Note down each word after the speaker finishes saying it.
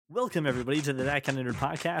Welcome, everybody, to the That Kind of Nerd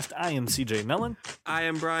podcast. I am CJ Mellon. I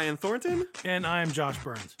am Brian Thornton. And I am Josh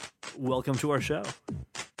Burns. Welcome to our show.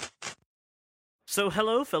 So,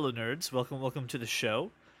 hello, fellow nerds. Welcome to the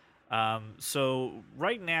show. So,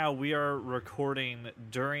 right now, we are recording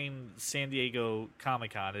during San Diego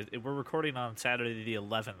Comic-Con. We're recording on Saturday the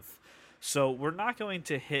 11th. So, we're not going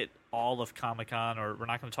to hit all of Comic-Con, or we're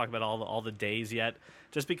not going to talk about all the days yet,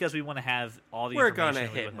 just because we want to have all the We're information.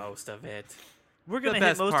 gonna hit most of it. We're going The to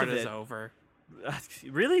hit best most part of is it. over.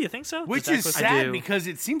 Really? You think so? Which that is what- I sad do. because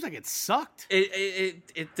it seems like it sucked.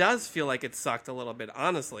 It does feel like it sucked a little bit,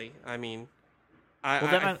 honestly. I mean, Well,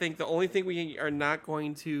 then I think the only thing we are not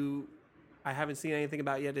going to, I haven't seen anything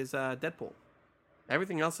about yet, is Deadpool.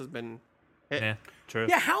 Everything else has been hit. Yeah, true.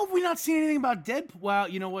 Yeah, how have we not seen anything about Deadpool? Well,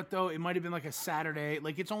 you know what, though? It might have been like a Saturday.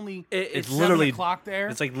 Like, it's only It's 7 literally o'clock there.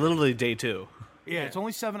 It's like literally day 2. yeah, it's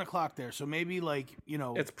only 7 o'clock there. So maybe, like, you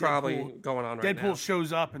know, It's probably Deadpool, going on right Deadpool now.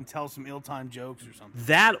 shows up and tells some ill-timed jokes or something.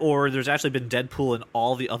 That, or there's actually been Deadpool and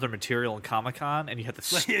all the other material in Comic-Con, and you have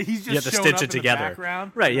to Like, he's you have just to showing stitch up it in the together.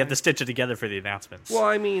 background. Right, you have to stitch it together for the announcements. Well,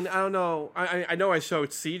 I mean, I don't know. I know I showed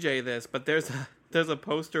CJ this, but there's a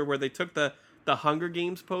poster where they took the Hunger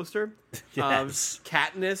Games poster Yes. of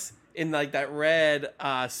Katniss in like that red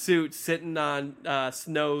suit sitting on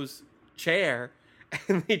Snow's chair,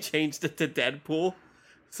 and they changed it to Deadpool.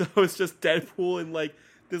 So it's just Deadpool in like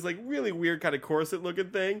this like really weird kind of corset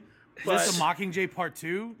looking thing. Is But this a Mockingjay Part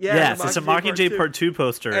 2? yeah, yes, the it's a Mockingjay Part 2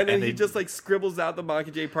 poster, and then they he just like scribbles out the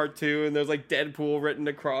Mockingjay Part 2, and there's like Deadpool written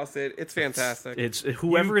across it. It's fantastic. it's You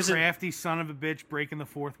whoever's in, crafty son of a bitch breaking the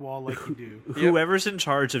fourth wall like you do. whoever's in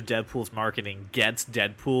charge of Deadpool's marketing gets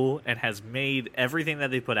Deadpool and has made everything that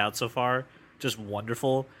they put out so far just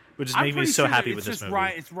wonderful, which has I'm made me pretty so sure that happy it's with this just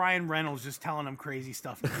movie. It's Ryan Reynolds just telling him crazy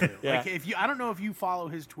stuff to do. Yeah. Like if you, I don't know if you follow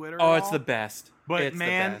his Twitter. Oh, at it's all, the best. But It's the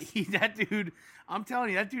man, best. that dude, I'm telling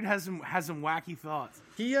you, that dude has some wacky thoughts.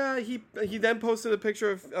 He then posted a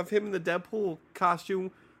picture of him in the Deadpool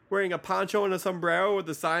costume, wearing a poncho and a sombrero with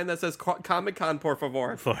a sign that says Comic-Con, por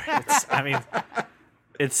favor.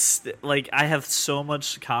 It's like I have so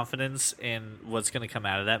much confidence in what's going to come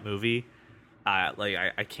out of that movie.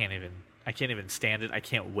 I can't even stand it. I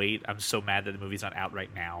can't wait. I'm so mad that the movie's not out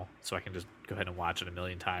right now, so I can just go ahead and watch it a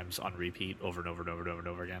million times on repeat over and over and over and over and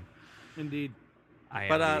over again. Indeed. I am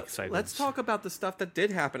But really excited. let's talk about the stuff that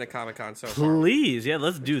did happen at Comic-Con so far, Please, yeah,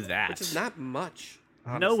 let's do that. which is not much.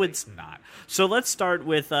 No, honestly. it's not. So let's start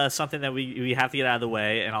with something that we have to get out of the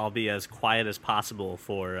way, and I'll be as quiet as possible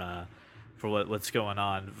for what's going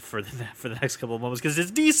on for the next couple of moments because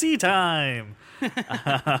it's DC time.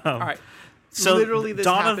 All right. So Literally, this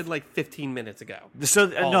Dawn of- happened like 15 minutes ago. So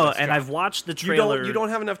All no, this and stuff. I've watched the You trailer. don't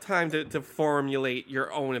have enough time to formulate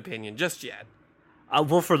your own opinion just yet.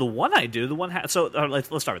 Well, for the one I do, the one let's start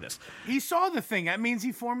with this. He saw the thing. That means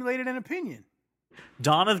he formulated an opinion.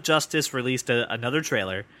 Dawn of Justice released another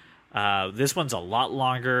trailer. This one's a lot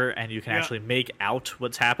longer, and you can actually make out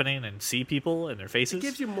what's happening and see people and their faces. It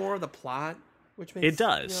gives you more of the plot, which makes It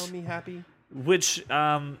does. me happy. Which,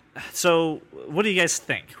 so what do you guys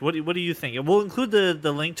think? What do you think? We'll include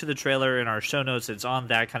the link to the trailer in our show notes. It's on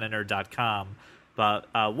thatkindofnerd.com. But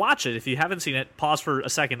watch it. If you haven't seen it, pause for a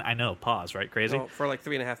second. I know, pause, right? Crazy? Oh, for like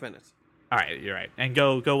 3.5 minutes. All right, you're right. And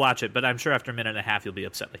go watch it. But I'm sure after a minute and a half, you'll be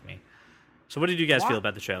upset like me. So what did you guys Why? feel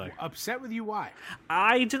about the trailer? Upset with you? Why?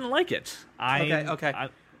 I didn't like it. Okay.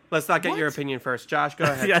 Let's not get your What? opinion first. Josh, go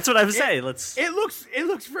ahead. That's what I was saying. Let's. It looks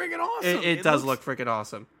friggin' awesome. It does looks- look freaking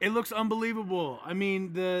awesome. It looks unbelievable. I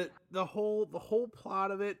mean, the whole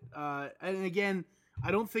plot of it, and again,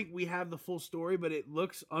 I don't think we have the full story, but it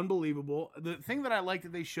looks unbelievable. The thing that I like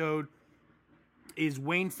that they showed is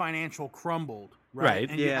Wayne Financial crumbled, Right,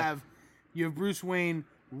 And yeah. you have Bruce Wayne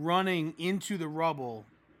running into the rubble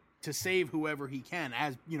to save whoever he can,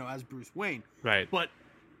 as Bruce Wayne. Right. But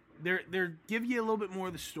they're give you a little bit more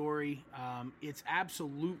of the story. It's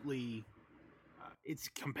absolutely it's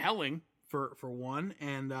compelling for one,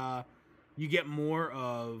 and you get more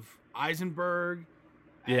of Eisenberg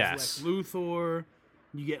as Yes. Lex Luthor.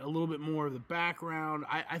 You get a little bit more of the background.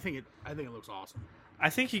 I think it looks awesome. I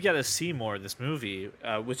think you got to see more of this movie,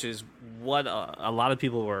 which is what a lot of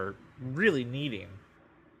people were really needing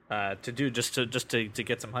to do just to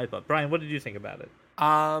get some hype up. Brian, what did you think about it?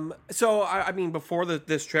 So I mean, before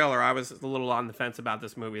this trailer, I was a little on the fence about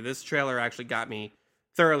this movie. This trailer actually got me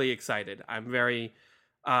thoroughly excited. I'm very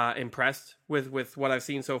impressed with what I've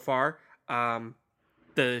seen so far.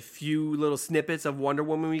 The few little snippets of Wonder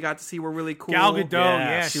Woman we got to see were really cool. Gal Gadot,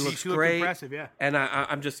 Yeah, she looks looked great. impressive, yeah. And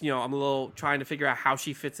I'm just, I'm a little trying to figure out how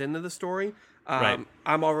she fits into the story. Right.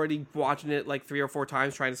 I'm already watching it like 3 or 4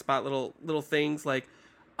 times, trying to spot little things like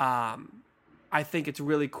I think it's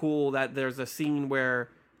really cool that there's a scene where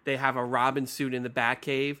they have a Robin suit in the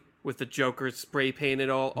Batcave with the Joker spray painted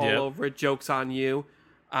all over it. Joke's on you,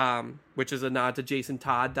 which is a nod to Jason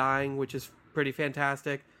Todd dying, which is pretty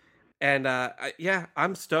fantastic. And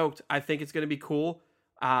I'm stoked. I think it's going to be cool.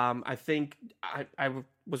 I think I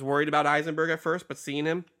was worried about Eisenberg at first, but seeing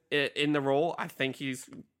him in the role, I think he's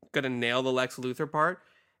going to nail the Lex Luthor part.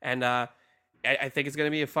 And I think it's going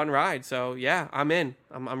to be a fun ride. So, yeah, I'm in.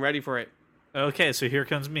 I'm ready for it. Okay, so here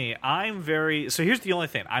comes me. So here's the only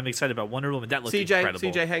thing. I'm excited about Wonder Woman. That looks incredible.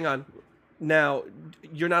 CJ, hang on. Now,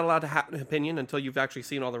 you're not allowed to have an opinion until you've actually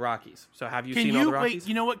seen all the Rockies. So have you seen all the Rockies? Wait,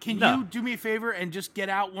 you know what? Can you do me a favor and just get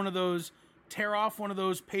out tear off one of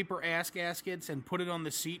those paper ass gaskets and put it on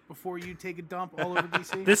the seat before you take a dump all over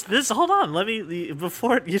DC? This hold on.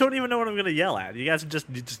 Before you don't even know what I'm going to yell at. You guys are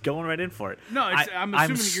just going right in for it. No, I'm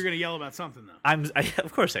assuming that you're going to yell about something though.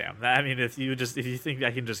 Of course I am. I mean, if you think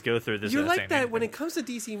I can just go through this, you're like that when it comes to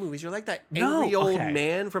DC movies. You're like that angry old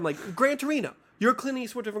man from like Gran Torino. You're Clint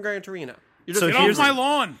Eastwood from Gran Torino. You're just get off my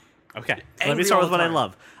lawn. Okay, let me start with what I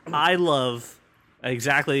love. I love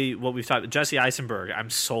exactly what we've talked. Jesse Eisenberg, I'm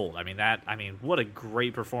sold. I mean, what a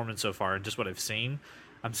great performance so far, and just what I've seen.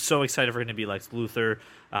 I'm so excited for him to be like Luthor.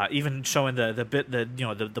 Even showing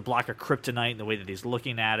the block of kryptonite and the way that he's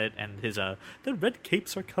looking at it, and his the red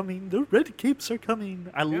capes are coming. The red capes are coming.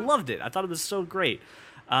 I loved it. I thought it was so great.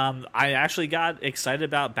 I actually got excited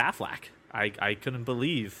about Batfleck. I couldn't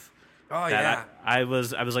believe. Oh yeah, I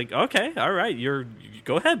was like, okay, all right,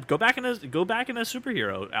 go ahead, go back in a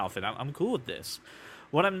superhero outfit. I'm cool with this.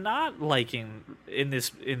 What I'm not liking in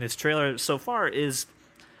this trailer so far is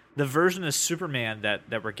the version of Superman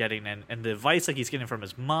that we're getting, and the advice like he's getting from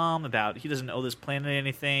his mom about he doesn't owe this planet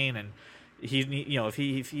anything, and if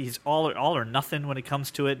he's all or nothing when it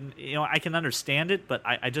comes to it. And, I can understand it, but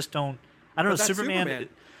I just don't. I don't know.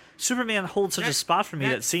 Superman holds such a spot for me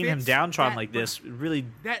that seeing him downtrodden like this really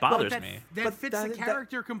bothers me. That fits the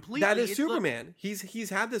character completely. That is Superman.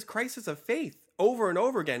 He's had this crisis of faith over and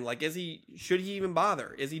over again. Like, should he even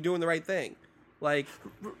bother? Is he doing the right thing? Like,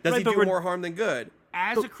 does he do more harm than good?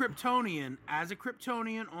 As a Kryptonian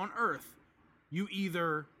on Earth, you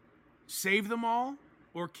either save them all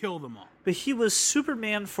or kill them all. But he was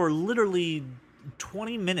Superman for literally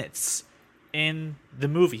 20 minutes. In the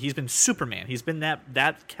movie, he's been Superman. He's been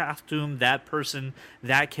that costume, that person,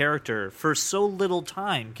 that character for so little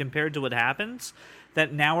time compared to what happens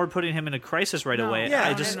that now we're putting him in a crisis right away.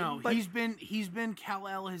 Yeah, he's been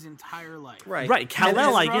Kal-El his entire life. Right.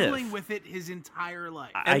 Kal-El, I get. Struggling with it his entire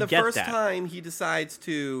life. And the first time he decides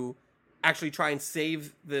to actually try and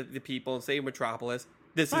save the people and save Metropolis,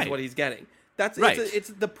 this is what he's getting. It's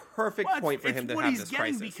the perfect point for him to have this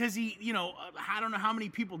crisis. Because he, I don't know how many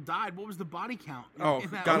people died. What was the body count?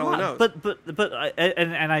 God only knows. But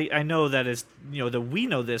I know that is that we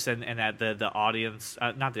know this and that the audience,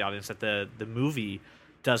 not the audience, that the movie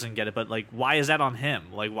doesn't get it. But like, why is that on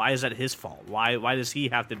him? Like, why is that his fault? Why does he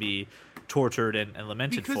have to be tortured and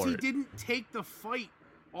lamented for it? Because he didn't take the fight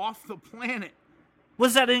off the planet.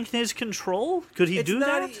 Was that in his control? Could he do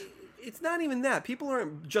that? It's not even that. People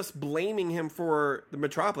aren't just blaming him for the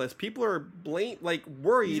Metropolis. People are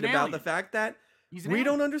worried about the fact that we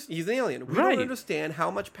don't understand. He's an alien. We don't understand how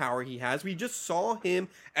much power he has. We just saw him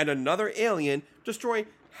and another alien destroy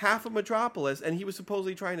half of Metropolis, and he was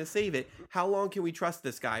supposedly trying to save it. How long can we trust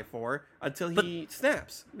this guy for until he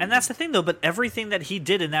snaps? And that's the thing, though. But everything that he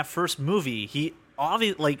did in that first movie, he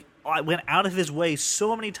obviously went out of his way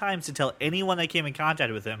so many times to tell anyone that came in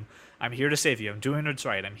contact with him, I'm here to save you. I'm doing what's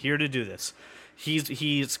right. I'm here to do this.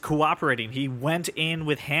 He's cooperating. He went in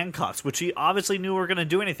with handcuffs, which he obviously knew were going to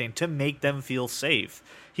do anything to make them feel safe.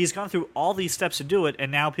 He's gone through all these steps to do it,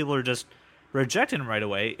 and now people are just rejecting him right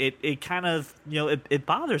away. It kind of, it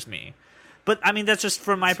bothers me. But, I mean, that's just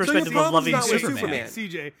from my perspective of loving Superman.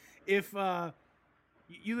 CJ, if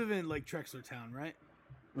you live in, Trexler Town, right?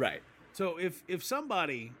 Right. So if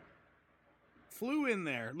somebody flew in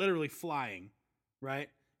there, literally flying, right,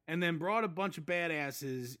 and then brought a bunch of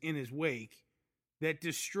badasses in his wake that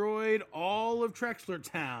destroyed all of Trexler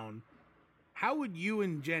Town, how would you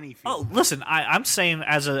and Jenny feel? Oh, listen, I'm saying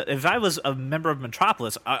if I was a member of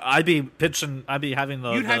Metropolis, I'd be pitching, I'd be having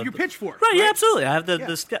You'd have your pitchfork. Right, yeah, absolutely. I have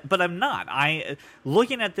but I'm not.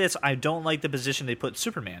 Looking at this, I don't like the position they put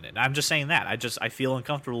Superman in. I'm just saying that. I feel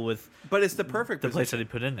uncomfortable with. But it's the perfect place that they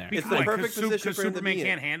put in there. It's the perfect position for him to be in. Superman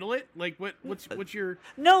can't handle it. Like what's your?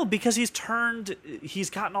 No, because he's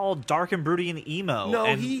gotten all dark and broody and emo.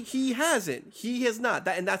 No, he hasn't. He has not.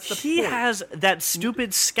 That's the point. He has that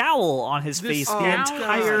stupid scowl on his face. The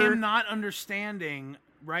entire him not understanding,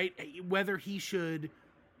 right, whether he should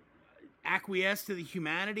acquiesce to the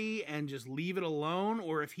humanity and just leave it alone,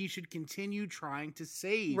 or if he should continue trying to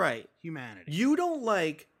save Right. humanity. You don't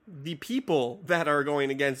like the people that are going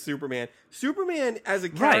against Superman. Superman as a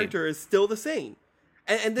character is still the same.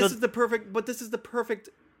 And this is the perfect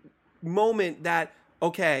moment that,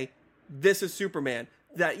 okay, this is Superman.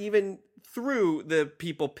 That even through the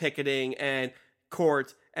people picketing and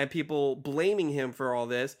courts and people blaming him for all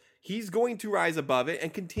this, he's going to rise above it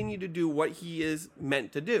and continue to do what he is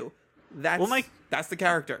meant to do. That's the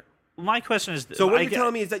character. My question is, So what you're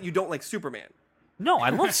telling me is that you don't like Superman. no, I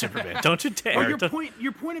love Superman. Don't you dare.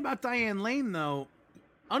 Your point about Diane Lane, though,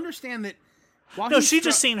 understand that while No, she's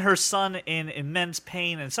just seen her son in immense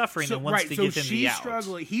pain and suffering and wants to give him the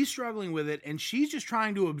out. He's struggling with it, and she's just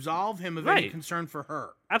trying to absolve him of any concern for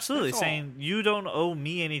her. Absolutely, That's saying you don't owe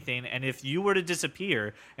me anything, and if you were to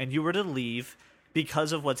disappear and you were to leave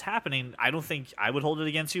because of what's happening, I don't think I would hold it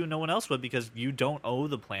against you, and no one else would, because you don't owe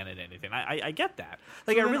the planet anything. I get that.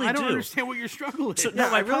 Like, So I really do. I don't understand what your struggle is. So, Yeah, no,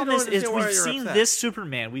 my I really problem don't is understand why we've you're seen upset. this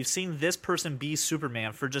Superman, we've seen this person be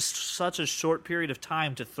Superman for just such a short period of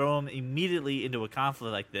time. To throw him immediately into a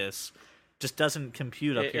conflict like this just doesn't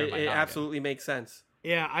compute up here in my It noggin. absolutely makes sense.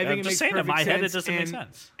 Yeah, I I'm think it just makes saying, in perfect my sense. head, it doesn't make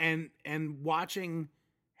sense. And watching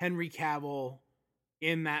Henry Cavill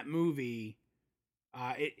in that movie,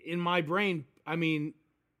 in my brain, I mean,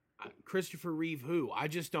 Christopher Reeve, who I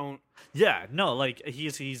just don't. Yeah, no, like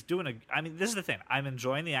he's doing a. I mean, this is the thing. I'm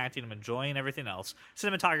enjoying the acting. I'm enjoying everything else.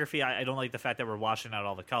 Cinematography. I don't like the fact that we're washing out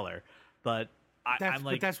all the color, but I'm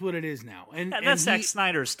like, but that's what it is now. And that's Zack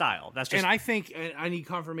Snyder's style. That's just. And I think I need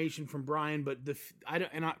confirmation from Brian, but I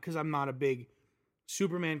don't, and because I'm not a big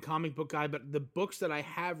Superman comic book guy, but the books that I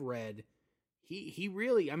have read, he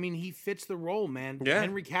really, I mean, he fits the role, man. Yeah.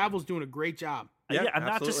 Henry Cavill's doing a great job. Yeah, Yeah, I'm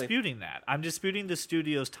not absolutely. disputing that. I'm disputing the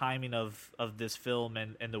studio's timing of this film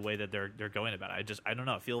and the way that they're going about it. I don't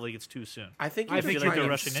know. I feel like it's too soon. I think I you're think just you're you're trying being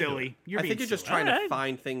to rushing into silly. it. You're I think being you're just silly. trying to Alright.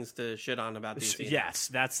 find things to shit on about DC. Yes,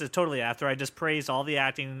 that's totally after I just praised all the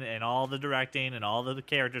acting and all the directing and all the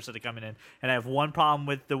characters that are coming in, and I have one problem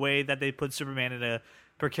with the way that they put Superman in a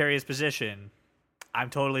precarious position. I'm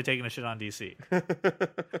totally taking a shit on DC.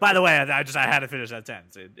 By the way, I had to finish that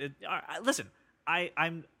sentence. Listen,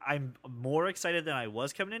 I'm more excited than I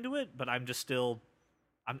was coming into it, but I'm just still,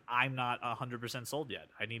 I'm not 100% sold yet.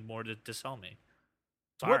 I need more to sell me.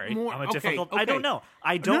 Sorry, more? I'm a Okay, difficult. okay. I don't know.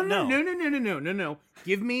 I don't know. No.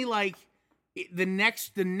 Give me like the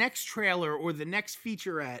next trailer or the next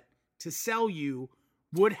featurette to sell you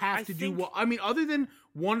would have I to do think- well. I mean, other than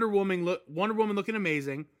Wonder Woman looking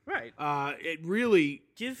amazing. Right. It really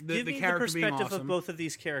Give the me the character being perspective awesome. of both of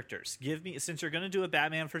these characters. Give me, since you're going to do a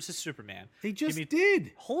Batman versus Superman. They just give me-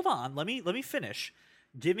 did. Hold on, let me finish.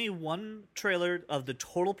 Give me one trailer of the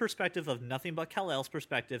total perspective of nothing but Kal-El's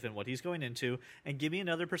perspective and what he's going into, and give me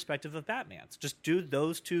another perspective of Batman's. Just do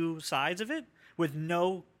those two sides of it with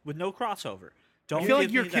no crossover. Don't I feel like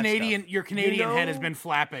give your me that Canadian stuff. your Canadian You head has know- been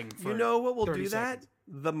flapping. For You know what will 30 do that? seconds.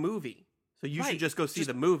 The movie. So you Right. should just go see Just-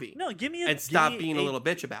 the movie. No, give me and give stop me being a little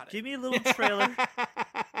bitch about it. Give me a little trailer.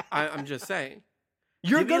 I'm just saying.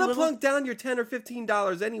 You're Give me a gonna little- plunk down your $10 or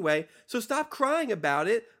 $15 anyway, so stop crying about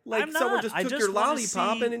it like I'm someone not. just I took just your wanna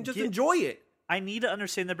lollipop see- and just get- enjoy it. I need to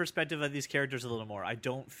understand the perspective of these characters a little more. I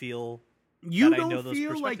don't feel You that I know don't those feel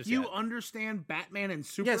like perspectives you yet. understand Batman and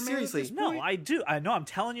Superman? at seriously. this No, point? I do. I know. I'm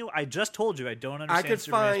telling you. I just told you. I don't understand. I could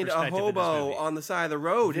Superman's find a perspective in this hobo movie. on the side of the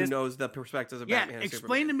road who This- knows the perspectives of Yeah, Batman and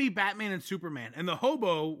explain to Superman. me Batman and Superman, and the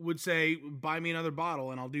hobo would say, "Buy me another bottle,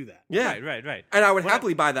 and I'll do that." Yeah, Right. and I would What-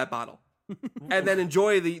 happily buy that bottle and then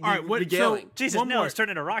enjoy the All right, what- regaling. Jesus, One no, more. it's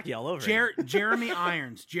turning to Rocky all over. again. Jeremy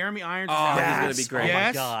Irons. Jeremy Irons. is Oh, out. he's Yes. gonna be great. Oh my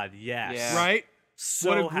Yes. God, yes. Yeah. Right. So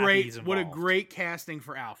what a happy great he's what a involved. great casting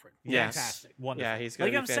for Alfred. Yes. Fantastic. Wonderful. Yeah, he's gonna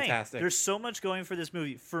like be I'm fantastic. saying, there's so much going for this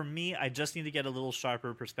movie. For me, I just need to get a little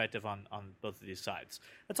sharper perspective on both of these sides.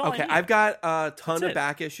 That's all. Okay, I need. I've got a ton That's of it.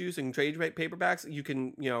 back issues and trade paperbacks you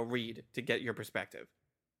can read to get your perspective.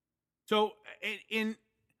 So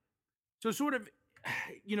so sort of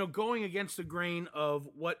going against the grain of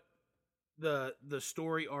what the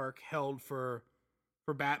story arc held for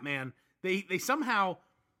Batman, they somehow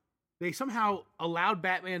allowed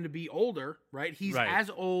Batman to be older, right? He's Right. as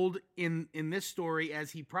old in this story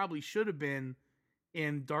as he probably should have been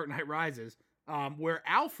in Dark Knight Rises, where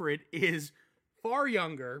Alfred is far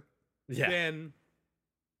younger Yeah. than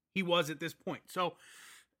he was at this point. So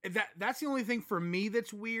that's the only thing for me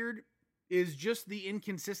that's weird is just the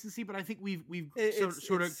inconsistency. But I think we've It's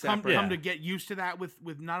sort of separate. come to get used to that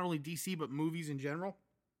with not only DC but movies in general.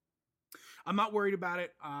 I'm not worried about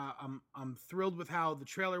it. I'm thrilled with how the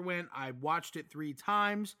trailer went. I watched it 3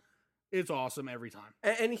 times. It's awesome every time.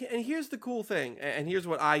 And here's the cool thing, and here's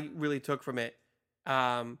what I really took from it.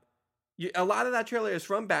 A lot of that trailer is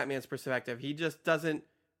from Batman's perspective. He just doesn't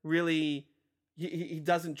really, he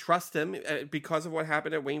doesn't trust him because of what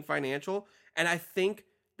happened at Wayne Financial. And I think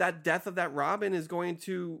that death of that Robin is going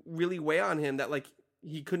to really weigh on him, that like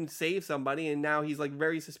he couldn't save somebody, and now he's like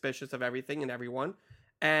very suspicious of everything and everyone.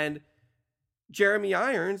 And Jeremy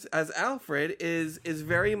Irons as Alfred is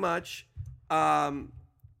very much in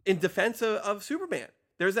defense of Superman.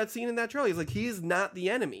 There's that scene in that trailer. He's like, he is not the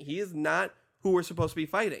enemy. He is not who we're supposed to be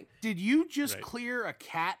fighting. Did you just clear a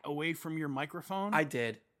cat away from your microphone? I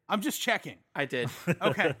did. I'm just checking. I did.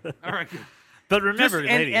 Okay. All right. Good. But remember, and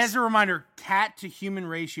ladies, as a reminder, cat to human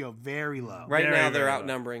ratio very low. Right Very, now, very they're low.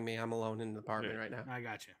 outnumbering me. I'm alone in the apartment right now. I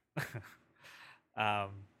got you.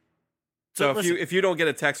 So listen, if you don't get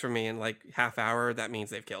a text from me in like half hour, that means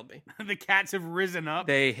they've killed me. The cats have risen up.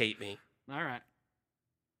 They hate me. All right.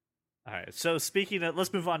 all right. So speaking of,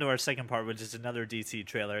 let's move on to our second part, which is another DC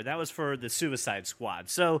trailer. That was for the Suicide Squad.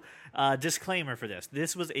 So, disclaimer for this: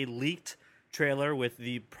 this was a leaked trailer with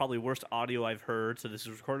the probably worst audio I've heard. So this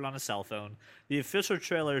was recorded on a cell phone. The official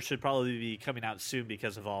trailer should probably be coming out soon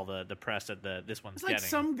because of all the press that this one's It's like getting.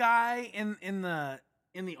 some guy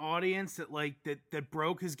in the audience that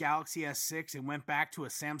broke his Galaxy S6 and went back to a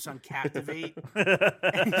Samsung Captivate,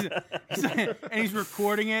 and he's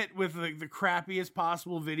recording it with the crappiest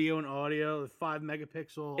possible video and audio, 5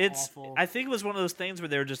 megapixel. It's. awful. I think it was one of those things where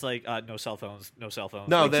they were just like, no cell phones, no cell phones.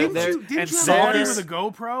 No, Like, they're didn't you and have so audio this- with a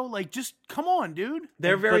GoPro? Like, just come on, dude.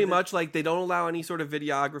 they're very but the- much like they don't allow any sort of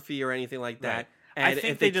videography or anything like that. Right. And I think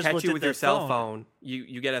if they they just catch looked you at with their your cell phone. phone,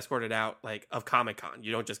 you get escorted out like of Comic-Con.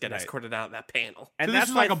 You don't just get Right. escorted out of that panel. and So this that's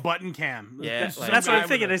is why like a button cam. Yeah, There's like- some that's what guy I'm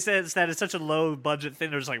thinking. with Is that it's such a low budget thing.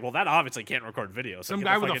 They're just like, well, that obviously can't record video. So some get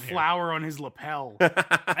guy the with a fuck in here. flower on his lapel.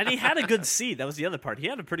 And he had a good seat. That was the other part. He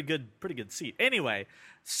had a pretty good seat. Anyway,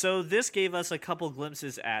 so this gave us a couple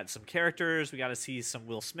glimpses at some characters. We got to see some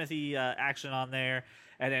Will Smithy action on there,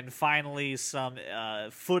 and then finally some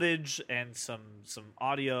footage and some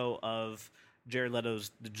audio of Jared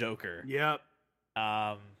Leto's The Joker. Yep.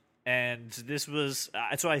 And this was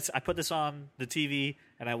so I put this on the TV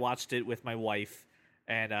and I watched it with my wife,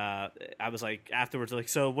 and I was like afterwards like,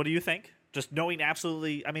 so what do you think? Just knowing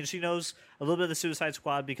absolutely, I mean, she knows a little bit of the Suicide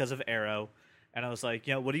Squad because of Arrow, and I was like,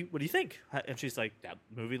 you know, what do you think? And she's like, that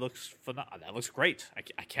movie looks phenomenal. That looks great.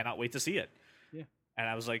 I cannot wait to see it. Yeah. And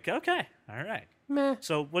I was like, okay, all right. Meh.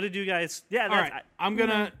 So what did you guys? Yeah, All right. I'm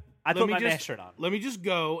gonna. I let put me my just- mask shirt on. Let me just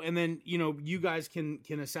go, and then you guys can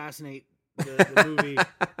assassinate the movie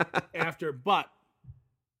after. But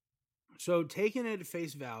so taking it at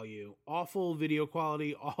face value, awful video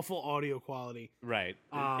quality, awful audio quality. Right.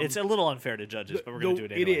 Um, It's a little unfair to judges, but we're gonna do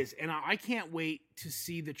it anyway. It is, and I can't wait to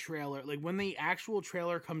see the trailer. Like when the actual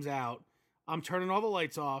trailer comes out, I'm turning all the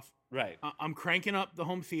lights off. Right. I'm cranking up the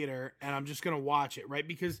home theater, and I'm just gonna watch it. Right,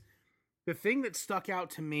 because the thing that stuck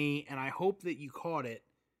out to me, and I hope that you caught it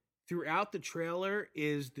throughout the trailer,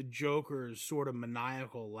 is the Joker's sort of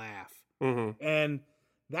maniacal laugh. Mm-hmm. And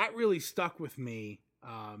that really stuck with me,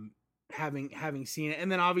 having seen it. And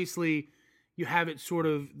then obviously you have it sort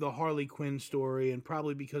of the Harley Quinn story, and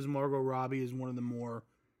probably because Margot Robbie is one of the more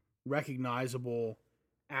recognizable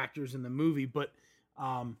actors in the movie. But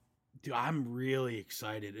dude, I'm really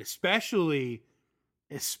excited, especially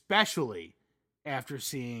after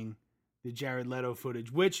seeing the Jared Leto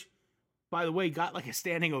footage, which, by the way, got like a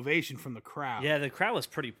standing ovation from the crowd. Yeah, the crowd was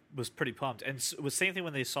pretty pumped, and it was the same thing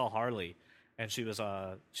when they saw Harley, and she was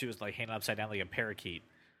like hanging upside down like a parakeet.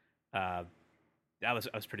 That was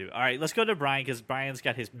pretty. All right, let's go to Brian because Brian's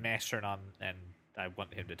got his mask shirt on, and I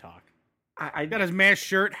want him to talk. I Got his mask,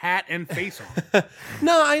 shirt, hat, and face on.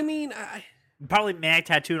 no, I mean, Probably Mag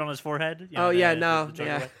tattooed on his forehead. You know, oh yeah, the Joker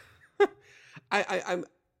yeah. way.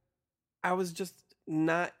 I was just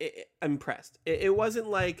not impressed. It wasn't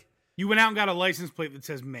like, You went out and got a license plate that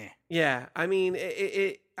says meh. yeah. I mean,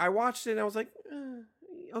 I watched it and I was like,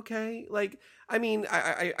 okay. Like, I mean,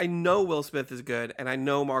 I know Will Smith is good, and I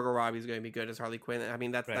know Margot Robbie is going to be good as Harley Quinn. I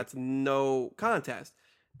mean, Right. that's no contest.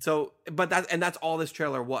 So, but that's all this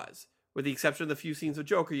trailer was, with the exception of the few scenes with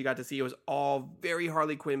Joker you got to see. It was all very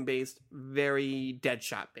Harley Quinn based, very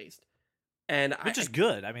Deadshot based, and Which is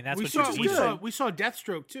good. I mean, that's we what saw you we need. saw we saw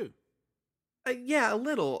Deathstroke too. yeah, a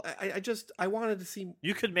little. I wanted to see,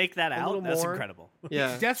 You could make that a out. little That's more. incredible.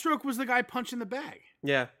 yeah, Deathstroke was the guy punching the bag.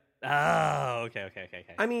 yeah. Oh, okay.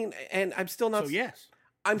 I mean, and I'm still not. So yes,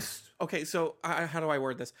 Okay. So how do I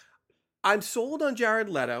word this? I'm sold on Jared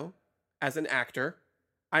Leto as an actor.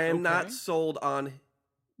 I am Okay. not sold on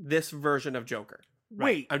this version of Joker.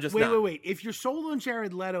 wait, I'm just wait, not. wait. If you're sold on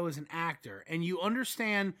Jared Leto as an actor and you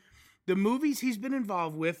understand the movies he's been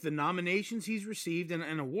involved with, the nominations he's received, and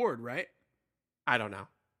an award, right? I don't know.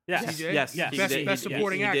 Yes. He did? Yes. Yes. he Best- did- best he-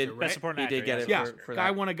 supporting he actor, did- right? Best supporting He did actor, get yes. it Yeah, for guy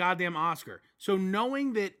that. won a goddamn Oscar. So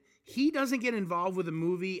knowing that he doesn't get involved with a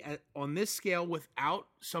movie on this scale without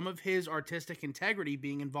some of his artistic integrity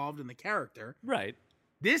being involved in the character, Right.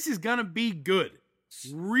 this is gonna be good,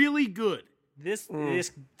 really good. This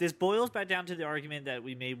boils back down to the argument that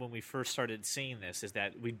we made when we first started seeing this, is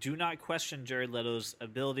that we do not question Jared Leto's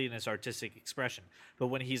ability and his artistic expression, but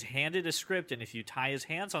when he's handed a script and if you tie his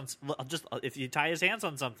hands on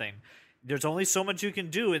something, there's only so much you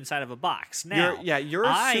can do inside of a box. Now, You're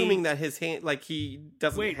assuming that his hand, like he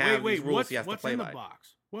doesn't have these rules he has to play in by. the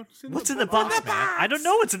box? What's in the box, man? I don't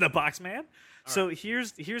know what's in the box, man. So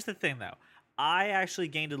here's the thing, though. I actually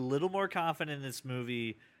gained a little more confidence in this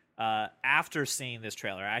movie after seeing this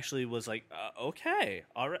trailer. I actually was like, okay,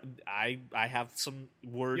 all right, I have some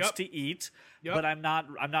words Yep. to eat, Yep. but I'm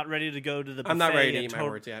not ready to go to the buffet. I'm not ready to and eat my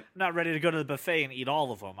words yet. I'm not ready to go to the buffet and eat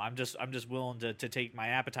all of them. I'm just willing to take my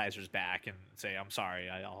appetizers back and say I'm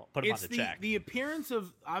sorry. I'll put them It's on the check. the appearance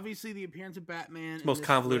of Batman. in Most this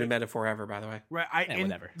convoluted movie. metaphor ever, by the way. Right. And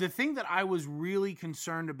whatever. the thing that I was really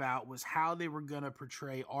concerned about was how they were going to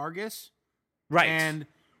portray Argus. Right. And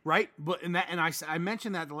but I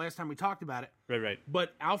mentioned that the last time we talked about it. right.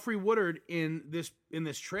 But Alfre Woodard in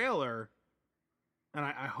this trailer, and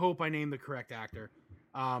I hope I named the correct actor.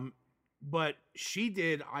 But she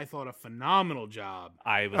did, I thought, a phenomenal job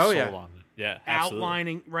I was Oh, sold yeah. on it. Yeah,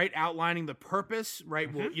 absolutely. outlining the purpose. Right.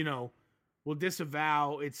 We'll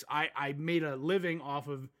disavow. I made a living off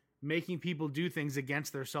of making people do things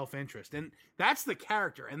against their self-interest, and that's the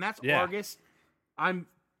character, and that's Yeah. Argus.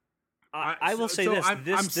 I will say this. I'm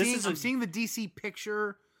I'm seeing the DC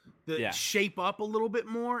picture shape up a little bit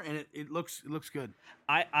more, and it looks good.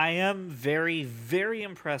 I am very, very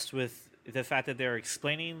impressed with the fact that they're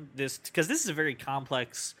explaining this, because this is a very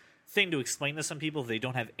complex thing to explain to some people if they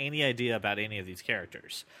don't have any idea about any of these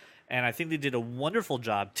characters. And I think they did a wonderful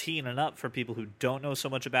job teeing it up for people who don't know so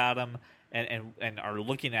much about them and are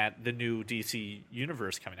looking at the new DC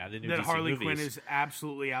universe coming out, the new That DC Harley movies. Quinn is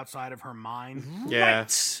absolutely outside of her mind. Yeah.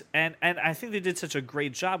 Right. And I think they did such a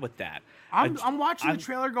great job with that. I'm watching the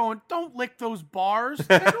trailer going, don't lick those bars.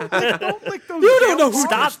 Don't lick those You don't know damn who bars."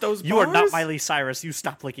 touched those You are not bars? Miley Cyrus. You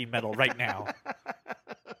stop licking metal right now.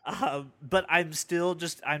 But I'm still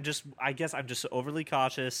I guess I'm just overly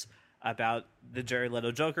cautious about the Jared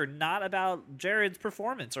Leto Joker, not about Jared's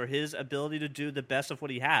performance or his ability to do the best of what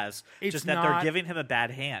he has. It's just that they're not- giving him a bad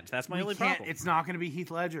hand. That's my only problem. It's not going to be Heath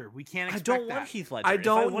Ledger. We can't I expect don't that. want Heath Ledger. I If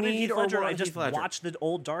don't wanted need Heath or Ledger, want I just Heath Ledger. watch the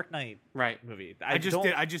old Dark Knight Right. movie. I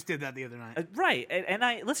just did that the other night. Right, and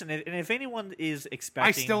I listen. And if anyone is expecting,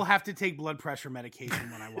 I still have to take blood pressure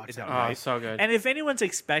medication when I watch that. Oh, movie. so good. And if anyone's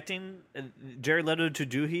expecting Jared Leto to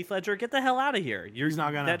do Heath Ledger, get the hell out of here. He's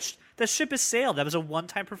not gonna. That ship has sailed. That was a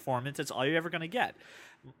one-time performance. That's all you're ever going to get.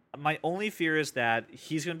 My only fear is that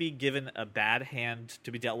he's going to be given a bad hand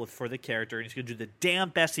to be dealt with for the character, and he's going to do the damn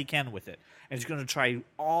best he can with it. And he's going to try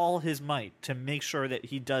all his might to make sure that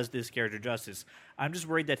he does this character justice. I'm just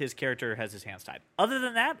worried that his character has his hands tied. Other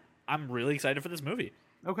than that, I'm really excited for this movie.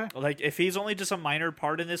 Okay. Like, if he's only just a minor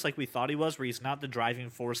part in this, like we thought he was, where he's not the driving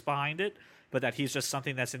force behind it, but that he's just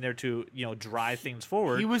something that's in there to, drive things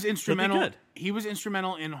forward. He was he'll be instrumental. good. He was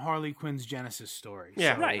instrumental in Harley Quinn's Genesis story.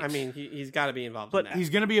 Yeah, Right. I mean, he's got to be involved But in that. He's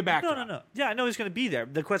going to be a backdrop. No. Yeah, I know he's going to be there.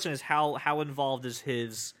 The question is how involved is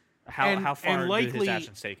his how far do his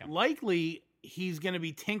actions take him? Likely, he's going to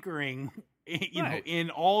be tinkering, Right. in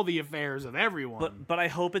all the affairs of everyone. But I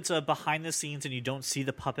hope it's a behind the scenes and you don't see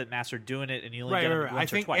the puppet master doing it and you only right, get him right. I once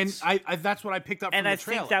think, or twice. and I that's what I picked up And from I the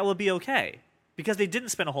trailer. think that will be okay because they didn't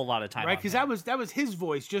spend a whole lot of time right, on because him. that was his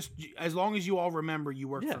voice. Just as long as you all remember, you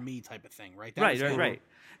work Yeah. for me, type of thing. Right. That was Right. him.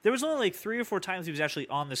 There was only like 3 or 4 times he was actually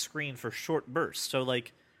on the screen for short bursts. So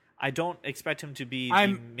like, I don't expect him to be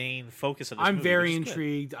the main focus of this I'm movie, very which is good.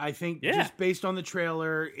 intrigued. I think Yeah. just based on the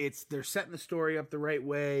trailer, they're setting the story up the right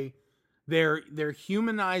way. They're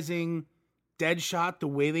humanizing Deadshot the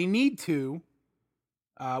way they need to,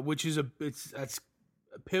 which is that's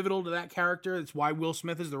pivotal to that character. It's why Will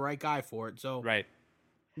Smith is the right guy for it. So Right.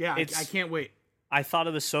 yeah, I It's- can't wait. I thought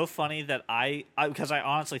it was so funny that because I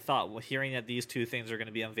honestly thought, hearing that these two things are going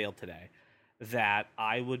to be unveiled today, that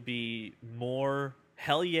I would be more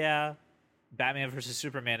hell yeah, Batman versus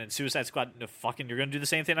Superman and Suicide Squad. No, fucking, you're going to do the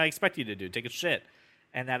same thing I expect you to do. Take a shit.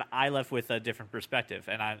 And that I left with a different perspective.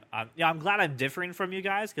 And I'm glad I'm differing from you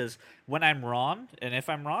guys, because when I'm wrong, and if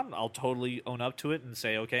I'm wrong, I'll totally own up to it and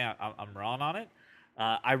say, okay, I'm wrong on it.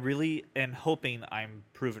 I really am hoping I'm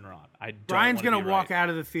proven wrong. I don't Brian's wanna gonna be walk right. out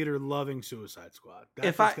of the theater loving Suicide Squad. That's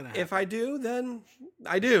If what's gonna happen. I do, then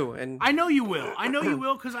I do, and I know you will. I know you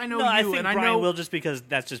will because I know No, you, I think and Brian I know will just because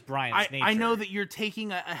that's just Brian's nature. I know that you're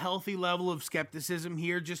taking a healthy level of skepticism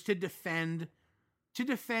here just to defend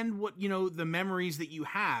what the memories that you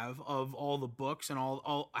have of all the books and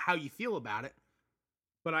all how you feel about it.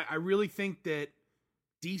 But I really think that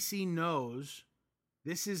DC knows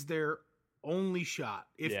this is their only shot.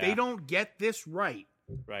 If they don't get this right,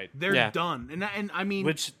 they're done. And I mean,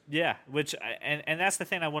 and that's the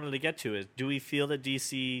thing I wanted to get to is: do we feel that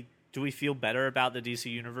DC? Do we feel better about the DC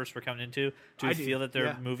universe we're coming into? Do we feel that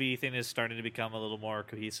their movie thing is starting to become a little more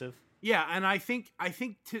cohesive? Yeah, and I think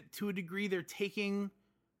to a degree they're taking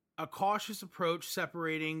a cautious approach,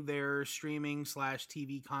 separating their streaming /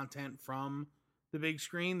 TV content from the big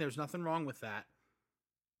screen. There's nothing wrong with that.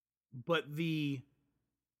 But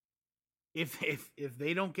if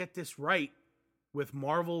they don't get this right with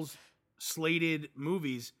Marvel's slated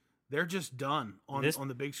movies, they're just done on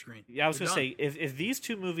the big screen. Yeah, I was going to say, if these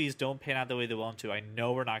two movies don't pan out the way they want to, I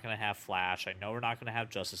know we're not going to have Flash. I know we're not going to have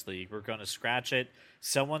Justice League. We're going to scratch it.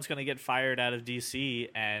 Someone's going to get fired out of DC,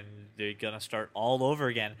 and they're going to start all over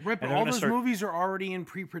again. Right, but all those movies are already in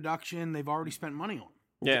pre-production. They've already spent money on them.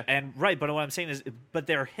 Yeah. And right, but what I'm saying is, but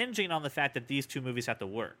they're hinging on the fact that these two movies have to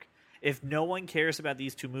work. If no one cares about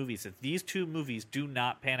these two movies, if these two movies do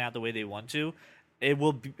not pan out the way they want to, it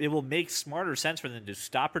will make smarter sense for them to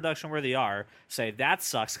stop production where they are, say that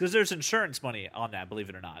sucks, because there's insurance money on that, believe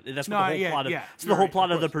it or not. That's what the whole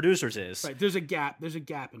plot of the producers is. Right, there's a gap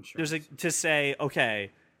insurance. To say,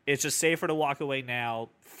 okay, it's just safer to walk away now,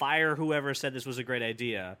 fire whoever said this was a great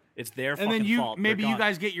idea. It's their fucking fault. And then maybe you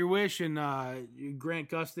guys get your wish, and Grant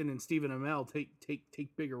Gustin and Stephen Amell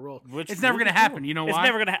take bigger roles. It's never going to happen. You know why? It's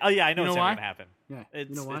never going to. Oh yeah, I know it's never going to happen. Yeah,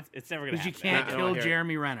 you know why? It's never going to happen. Because you can't kill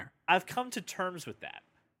Jeremy Renner. I've come to terms with that.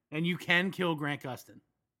 And you can kill Grant Gustin.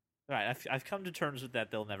 Right, I've come to terms with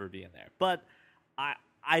that. They'll never be in there. But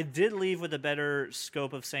I did leave with a better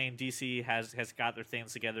scope of saying DC has got their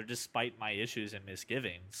things together despite my issues and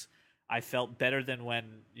misgivings. I felt better than when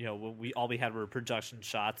we had were production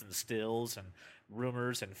shots and stills and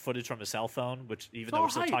rumors and footage from a cell phone, which even though we're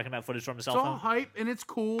still talking about footage from a cell phone. It's all hype and it's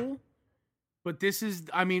cool. But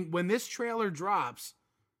when this trailer drops,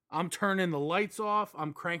 I'm turning the lights off,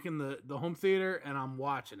 I'm cranking the home theater, and I'm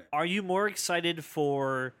watching it. Are you more excited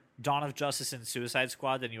for Dawn of Justice and Suicide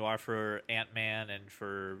Squad than you are for Ant-Man and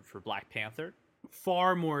for Black Panther?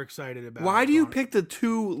 Far more excited about Why do you pick the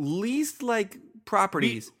two least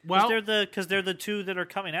properties? Because they're the two that are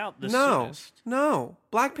coming out the soonest. No.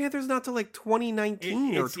 Black Panther's not till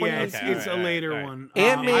 2019 or 2018. It's a later one.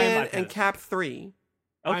 Ant-Man and Cap 3.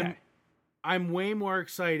 Okay. I'm way more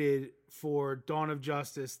excited for Dawn of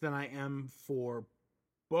Justice than I am for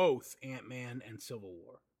both Ant-Man and Civil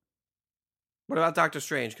War. What about Doctor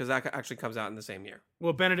Strange? Because that actually comes out in the same year.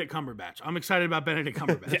 Well, Benedict Cumberbatch. I'm excited about Benedict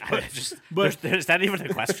Cumberbatch. but is that even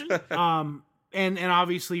a question? And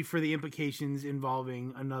obviously for the implications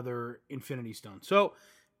involving another Infinity Stone. So,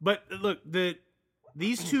 but look,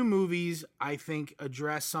 these two movies, I think,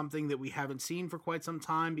 address something that we haven't seen for quite some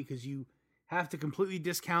time because you have to completely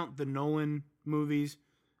discount the Nolan movies.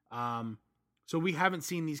 So we haven't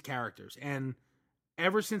seen these characters. And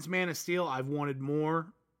ever since Man of Steel, I've wanted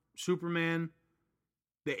more Superman.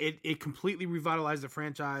 It completely revitalized the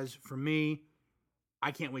franchise for me.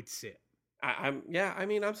 I can't wait to see it.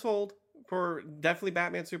 I'm sold for definitely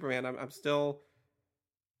Batman Superman. I'm still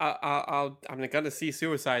I'm gonna see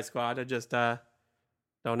Suicide Squad. I just don't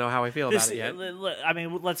know how I feel about it yet. I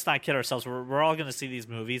mean, let's not kid ourselves. We're all gonna see these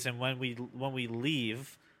movies, and when we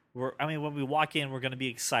leave, when we walk in, we're gonna be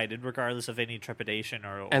excited regardless of any trepidation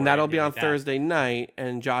and that'll be on Thursday night,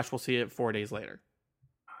 and Josh will see it 4 days later.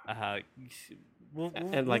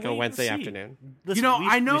 And a Wednesday afternoon. Listen,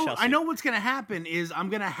 I know what's going to happen is I'm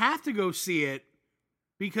going to have to go see it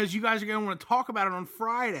because you guys are going to want to talk about it on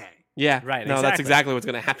Friday. Yeah, right. No, that's exactly what's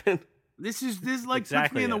going to happen. This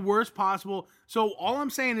puts me in the worst possible. So all I'm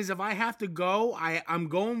saying is if I have to go, I'm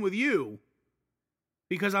going with you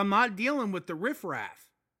because I'm not dealing with the riffraff.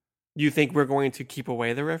 You think we're going to keep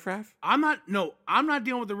away the riffraff? I'm not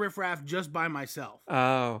dealing with the riffraff just by myself.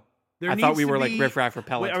 Oh. I thought we were riffraff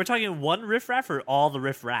repellent. Wait, are we talking one riffraff or all the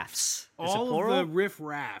riffraffs? All of the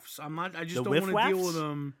riffraffs. I just don't want to deal with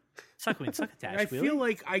them. Suck attached. I feel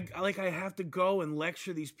like I have to go and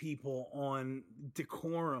lecture these people on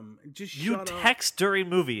decorum. Just you text during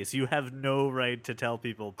movies. You have no right to tell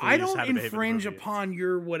people. Please, I don't infringe upon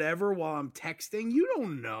your whatever while I'm texting. You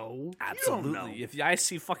don't know. Absolutely. You don't know. If I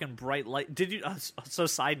see fucking bright light, did you? So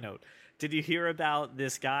side note. Did you hear about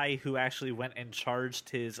this guy who actually went and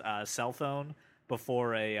charged his cell phone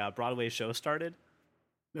before a Broadway show started?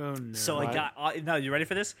 Oh no! So a guy, no, you ready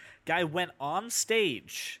for this? Guy went on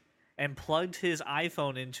stage and plugged his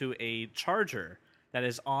iPhone into a charger that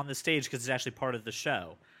is on the stage because it's actually part of the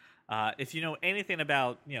show. If you know anything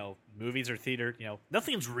about movies or theater,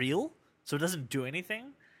 nothing's real, so it doesn't do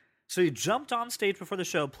anything. So he jumped on stage before the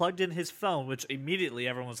show, plugged in his phone, which immediately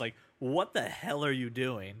everyone was like, "What the hell are you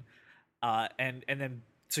doing?" And then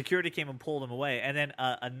security came and pulled him away. And then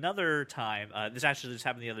another time, this actually just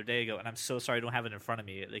happened the other day ago, and I'm so sorry I don't have it in front of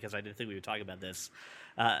me because I didn't think we would talk about this.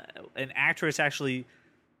 An actress actually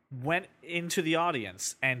went into the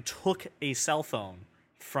audience and took a cell phone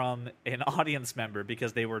from an audience member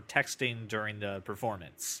because they were texting during the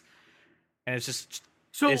performance. And it's just...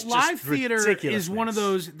 So it's live just theater is ridiculousness. one of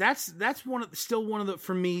those. That's still one of the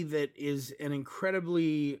for me that is an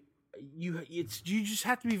incredibly you just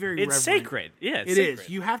have to be very. It's reverent. sacred. Yeah, it's It sacred. is.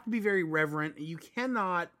 You have to be very reverent. You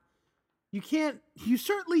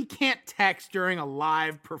certainly can't text during a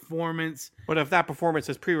live performance. But if that performance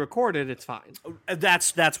is pre-recorded, it's fine.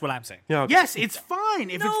 That's what I'm saying. No, Yes, it's fine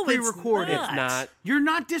if No, it's it's pre-recorded. not. it's not. You're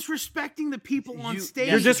not disrespecting the people on stage.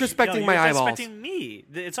 You're disrespecting my eyeballs. Disrespecting me.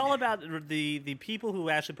 It's all about the people who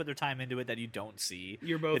actually put their time into it that you don't see.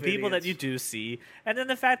 You're both the people idiots. that you do see, and then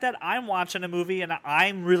the fact that I'm watching a movie and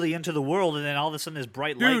I'm really into the world, and then all of a sudden this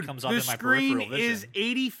bright light Dude, comes up the in my peripheral screen vision. is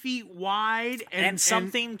 80 feet wide, and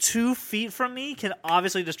something 2 feet from me can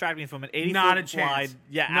obviously distract me from an 80 Not foot a chance. wide.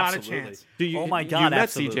 Yeah, Not a absolutely. chance. Oh my god, you met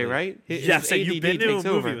absolutely. CJ, right? Yes, His you've been ADD to a takes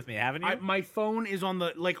movie over. with me, haven't you? my phone is on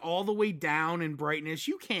the all the way down in brightness.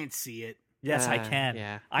 You can't see it. Yes, I can.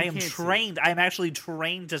 yeah. I You am can't see it. trained. I am actually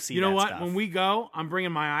trained to see You know that what? stuff. When we go, I'm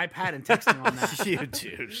bringing my iPad and texting on that You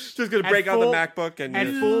douche. Just gonna At break out the full- MacBook and at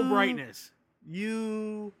just- full brightness.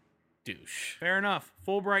 You douche. Fair enough.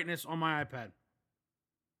 Full brightness on my iPad.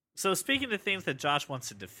 So speaking of things that Josh wants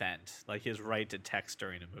to defend, like his right to text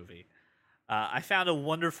during a movie, I found a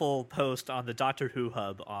wonderful post on the Doctor Who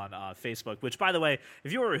Hub on Facebook, which, by the way,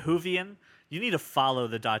 if you're a Whovian, you need to follow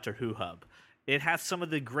the Doctor Who Hub. It has some of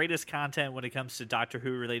the greatest content when it comes to Doctor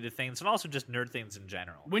Who related things and also just nerd things in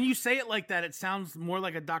general. When you say it like that, it sounds more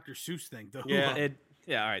like a Dr. Seuss thing. The Who Yeah. Hub.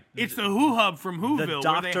 All right. It's the Who Hub from Whoville, where they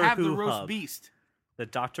Doctor have the Who roast Hub. beast. The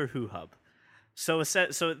Doctor Who Hub. So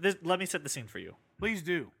let me set the scene for you. Please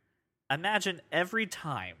do. Imagine every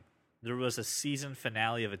time there was a season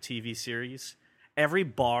finale of a TV series, every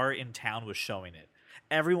bar in town was showing it.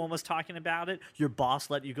 Everyone was talking about it. Your boss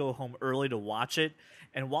let you go home early to watch it.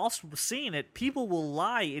 And whilst seeing it, people will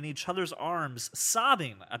lie in each other's arms,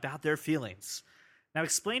 sobbing about their feelings. Now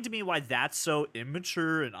explain to me why that's so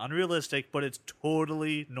immature and unrealistic, but it's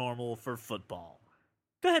totally normal for football.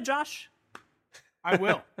 Go ahead, Josh. I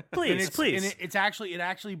will. Please, please. And it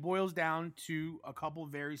actually boils down to a couple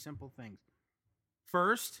very simple things.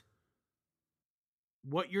 First,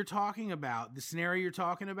 what you're talking about, the scenario you're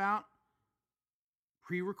talking about,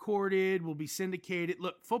 pre-recorded, will be syndicated.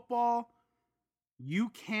 Look, football, you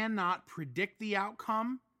cannot predict the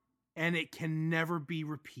outcome, and it can never be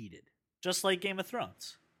repeated. Just like Game of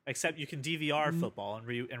Thrones. Except you can DVR football and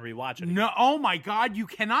rewatch it. No, oh my God, you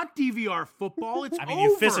cannot DVR football. It's I mean, over.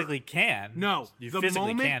 you physically can. No, you the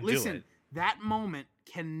physically moment, can listen, do it. that moment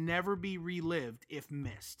can never be relived if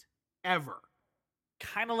missed, ever.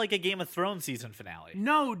 Kind of like a Game of Thrones season finale.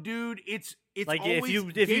 No, dude, it's Like always, if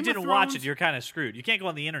you Game of didn't watch it, Thrones- you're kind of screwed. You can't go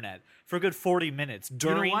on the internet for a good 40 minutes you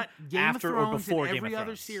during, know what? Game after, of or Thrones before and Game of every Thrones.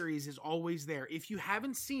 other series is always there. If you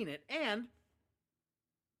haven't seen it, and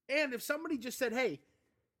if somebody just said, "Hey,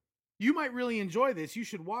 you might really enjoy this. You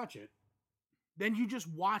should watch it," then you just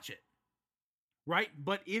watch it, right?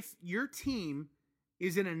 But if your team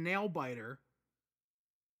is in a nail biter,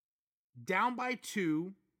 down by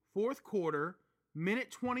 2, fourth quarter, minute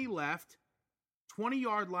 20 left,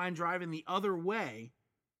 20-yard line driving the other way,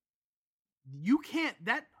 you can't,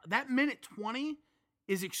 that minute 20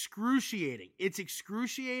 is excruciating. It's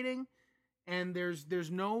excruciating, and there's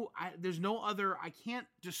no other, I can't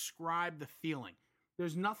describe the feeling.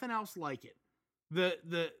 There's nothing else like it.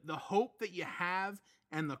 The hope that you have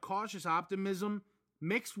and the cautious optimism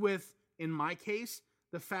mixed with, in my case,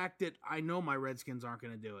 the fact that I know my Redskins aren't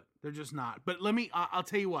going to do it. They're just not. But I'll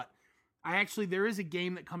tell you what. There is a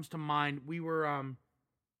game that comes to mind. We were,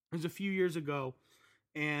 it was a few years ago,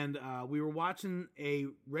 and we were watching a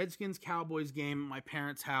Redskins-Cowboys game at my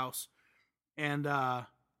parents' house, and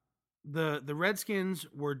the Redskins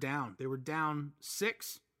were down. They were down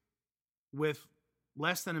 6 with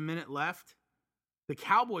less than a minute left. The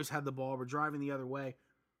Cowboys had the ball, were driving the other way.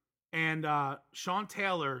 And Sean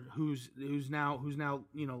Taylor, who's now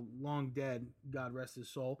long dead, God rest his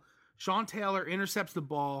soul. Sean Taylor intercepts the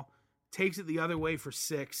ball, takes it the other way for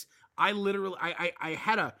 6. I literally,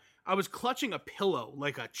 I was clutching a pillow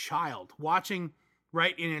like a child, watching,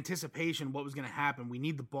 right, in anticipation what was going to happen. We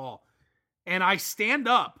need the ball. And I stand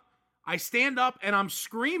up and I'm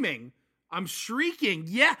screaming. I'm shrieking.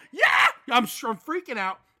 Yeah. I'm freaking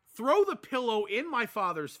out. Throw the pillow in my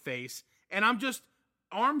father's face. And I'm just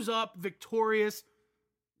arms up, victorious.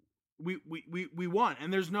 We won.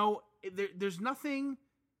 And there's nothing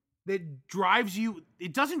that drives you.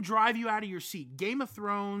 It doesn't drive you out of your seat. Game of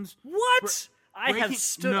Thrones. What? I have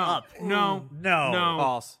stood up. No.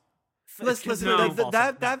 False. Listen, No.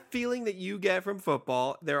 that feeling that you get from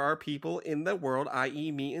football, there are people in the world,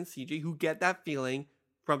 i.e. me and CJ, who get that feeling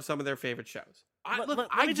from some of their favorite shows. I get let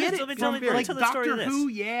it. me tell the story of Doctor this. Who,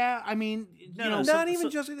 yeah. I mean, No,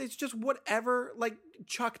 It's just whatever. Like,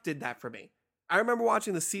 Chuck did that for me. I remember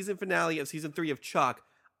watching the season finale of season 3 of Chuck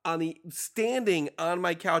standing on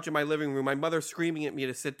my couch in my living room, my mother screaming at me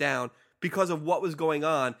to sit down because of what was going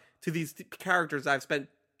on to these characters I've spent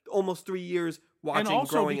almost 3 years watching, and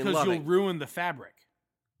also growing, and because loving. you'll ruin the fabric.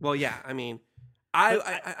 Well, yeah, I mean,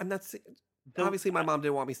 I'm not. Obviously, my mom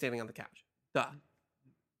didn't want me standing on the couch. Duh.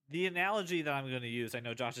 The analogy that I'm going to use, I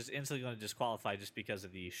know Josh is instantly going to disqualify just because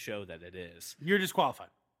of the show that it is. You're disqualified.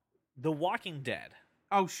 The Walking Dead.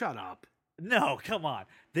 Oh, shut up. No, come on.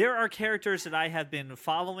 There are characters that I have been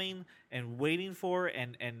following and waiting for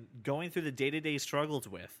and going through the day-to-day struggles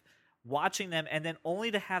with, watching them, and then only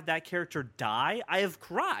to have that character die. I have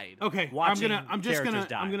cried. Okay, watching I'm just gonna just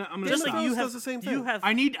stop. like you have does the same thing. You have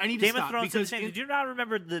I need to Game stop of Thrones because did you not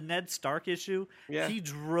remember the Ned Stark issue? Yeah. He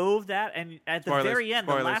drove that, and at the very end,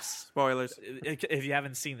 the last spoilers. If you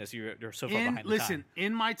haven't seen this, you're so far behind the time.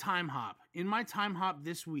 in my time hop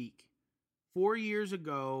this week, 4 years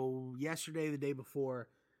ago, yesterday, the day before,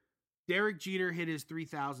 Derek Jeter hit his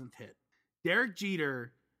 3,000th hit. Derek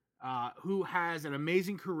Jeter, who has an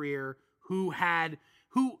amazing career, who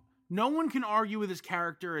no one can argue with his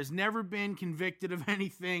character, has never been convicted of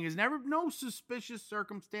anything, no suspicious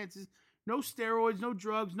circumstances, no steroids, no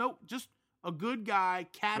drugs, just a good guy,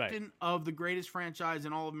 captain of the greatest franchise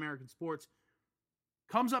in all of American sports,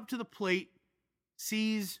 comes up to the plate,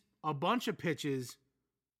 sees a bunch of pitches,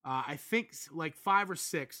 I think like 5 or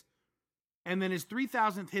 6, and then his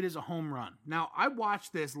 3,000th hit is a home run. Now, I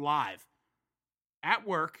watched this live at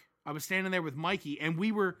work. I was standing there with Mikey, and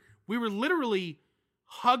we were literally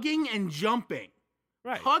hugging and jumping.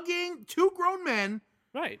 Right. Hugging, 2 grown men.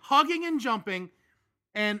 Right. Hugging and jumping.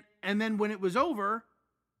 And then when it was over,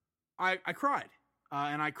 I cried.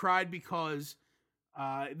 And I cried because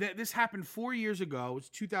this happened 4 years ago. It's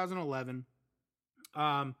 2011.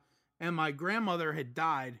 And my grandmother had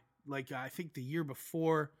died, like, I think the year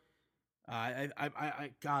before. I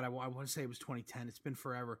want to say it was 2010. It's been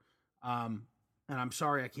forever. And I'm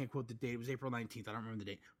sorry I can't quote the date. It was April 19th. I don't remember the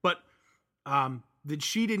date. But that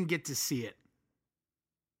she didn't get to see it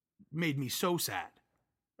made me so sad.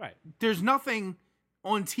 Right. There's nothing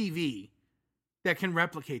on TV that can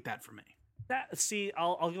replicate that for me.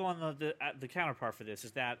 I'll go on the counterpart for this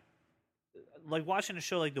is that, like, watching a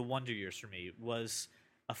show like The Wonder Years for me was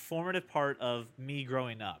a formative part of me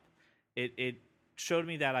growing up. It showed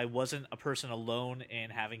me that I wasn't a person alone in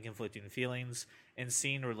having conflicting feelings and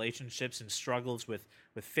seeing relationships and struggles with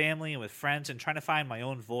family and with friends and trying to find my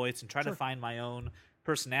own voice and trying to find my own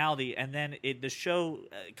personality. And then the show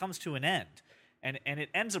comes to an end. And it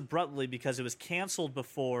ends abruptly because it was canceled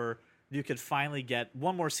before you could finally get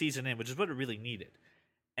one more season in, which is what it really needed.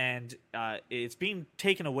 And it's being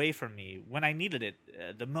taken away from me when I needed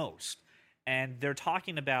it the most. And they're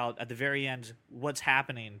talking about, at the very end, what's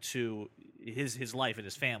happening to his life and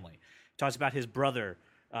his family. He talks about his brother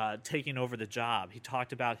taking over the job. He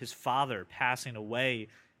talked about his father passing away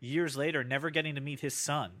years later, never getting to meet his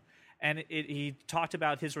son. And he talked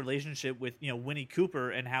about his relationship with Winnie Cooper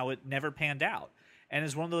and how it never panned out. And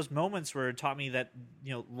it's one of those moments where it taught me that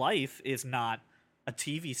life is not a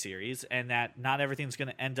TV series and that not everything's going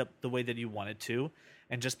to end up the way that you want it to.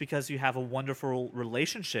 And just because you have a wonderful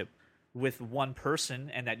relationship with one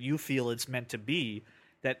person and that you feel it's meant to be,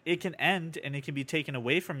 that it can end and it can be taken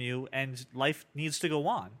away from you and life needs to go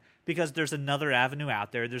on because there's another avenue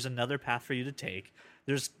out there. There's another path for you to take.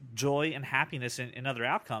 There's joy and happiness in other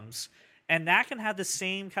outcomes. And that can have the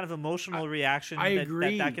same kind of emotional reaction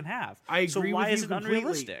that can have. I agree. So why with is you it completely.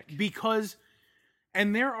 unrealistic? Because,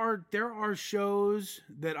 and there are shows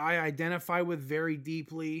that I identify with very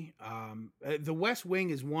deeply. The West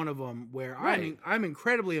Wing is one of them where I'm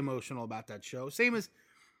incredibly emotional about that show. Same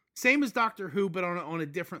as Doctor Who, but on a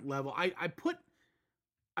different level. I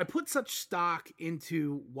put such stock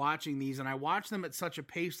into watching these, and I watch them at such a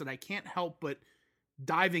pace that I can't help but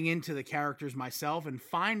diving into the characters myself and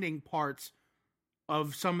finding parts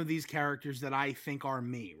of some of these characters that I think are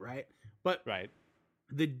me, right? But Right.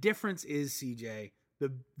 the difference is, CJ,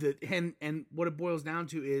 and what it boils down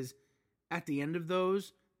to is, at the end of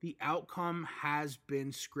those, the outcome has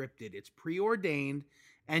been scripted. It's preordained,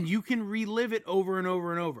 and you can relive it over and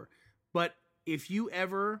over and over. But if you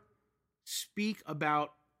ever speak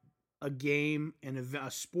about a game, a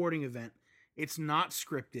sporting event, it's not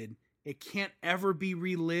scripted. It can't ever be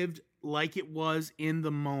relived like it was in the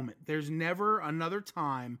moment. There's never another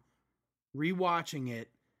time rewatching it.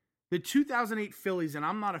 The 2008 Phillies, and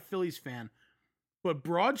I'm not a Phillies fan, but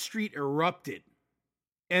Broad Street erupted.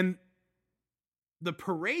 And the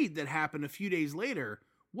parade that happened a few days later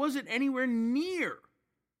wasn't anywhere near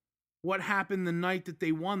what happened the night that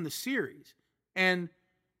they won the series. And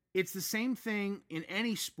it's the same thing in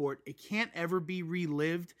any sport. It can't ever be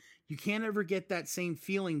relived. You can't ever get that same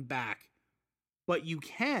feeling back. But you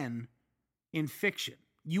can in fiction.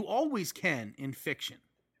 You always can in fiction.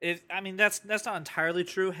 That's not entirely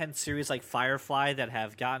true. Hence, series like Firefly that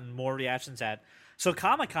have gotten more reactions at. So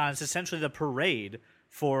Comic-Con is essentially the parade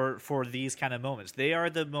for these kind of moments. They are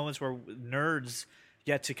the moments where nerds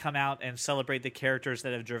get to come out and celebrate the characters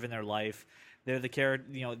that have driven their life. They're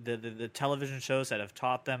the television shows that have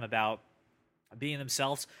taught them about being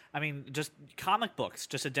themselves. I mean, just comic books,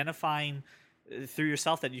 just identifying through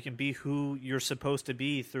yourself that you can be who you're supposed to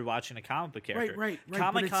be through watching a comic book character. Right.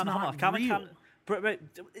 Comic-Con, Comic-Con. But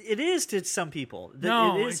it is to some people.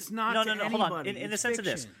 No, it is, it's not. No. Hold on. In the sense of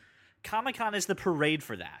this, Comic-Con is the parade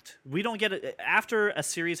for that. We don't get it after a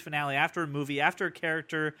series finale, after a movie, after a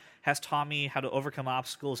character has taught me how to overcome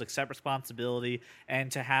obstacles, accept responsibility,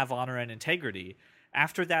 and to have honor and integrity.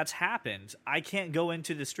 After that's happened, I can't go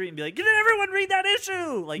into the street and be like, "Did everyone read that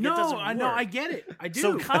issue?" Like, no, it doesn't work. I know, I get it, I do.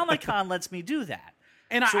 So Comic-Con lets me do that,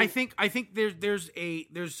 and I think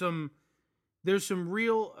there's some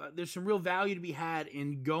real value to be had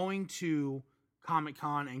in going to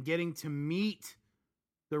Comic-Con and getting to meet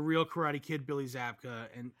the real Karate Kid, Billy Zabka,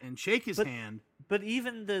 and shake his hand. But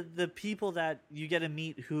even the people that you get to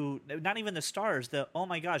meet who, not even the stars, oh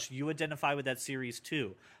my gosh, you identify with that series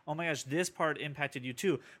too. Oh my gosh, this part impacted you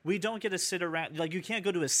too. We don't get to sit around, like you can't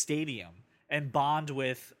go to a stadium and bond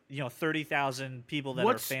with 30,000 people that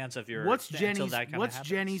are fans of your. What's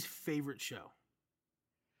Jenny's favorite show?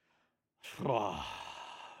 Oh,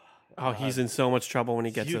 he's in so much trouble when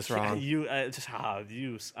he gets this wrong.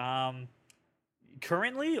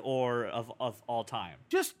 Currently or of all time?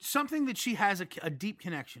 Just something that she has a deep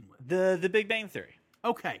connection with. The Big Bang Theory.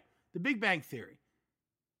 Okay, The Big Bang Theory.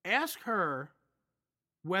 Ask her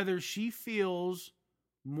whether she feels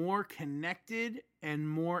more connected and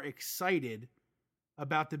more excited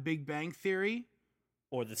about The Big Bang Theory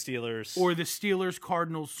or the Steelers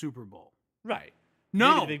Cardinals Super Bowl. Right.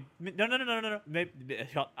 No. No.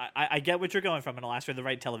 I get what you're going from, and I'll ask her the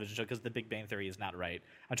right television show because The Big Bang Theory is not right.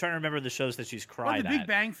 I'm trying to remember the shows that she's cried The Big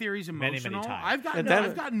Bang Theory is emotional. Many times.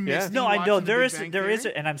 I've gotten misty. No, I know there is, Theory.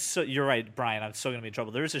 and you're right, Brian. I'm still gonna be in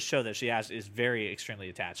trouble. There is a show that she is very extremely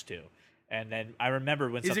attached to, and then I remember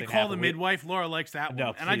when something happened. Is it called The Midwife? Laura likes that one.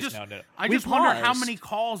 No, and please, no. No. I just wonder how many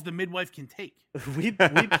calls the midwife can take. We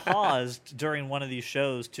paused during one of these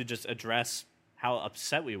shows to just address how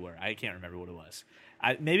upset we were. I can't remember what it was.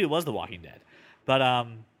 Maybe it was The Walking Dead, but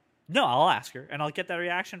no, I'll ask her and I'll get that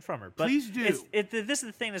reaction from her. But please do. This is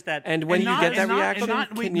the thing is that, and when you get that reaction,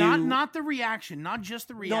 not the reaction, not just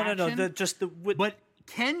the reaction. No, but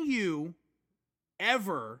can you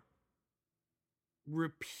ever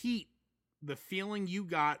repeat the feeling you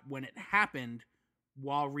got when it happened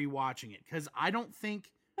while rewatching it? Because I don't think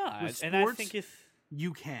with sports, and I think if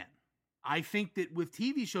you can, I think that with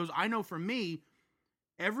TV shows, I know for me.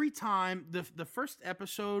 Every time the first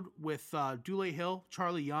episode with Dule Hill,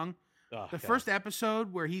 Charlie Young, first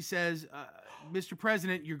episode where he says, "Mr.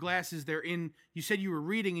 President, your glasses, they're in. You said you were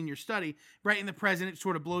reading in your study, right?" And the president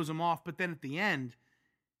sort of blows him off, but then at the end,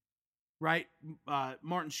 right,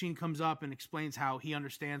 Martin Sheen comes up and explains how he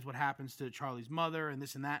understands what happens to Charlie's mother and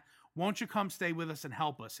this and that. Won't you come stay with us and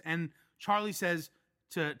help us? And Charlie says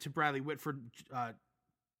to Bradley Whitford,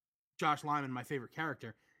 Josh Lyman, my favorite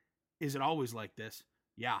character, "Is it always like this?"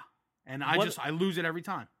 Yeah. And I lose it every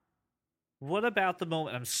time. What about the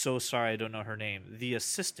moment, I'm so sorry I don't know her name, the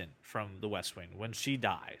assistant from The West Wing, when she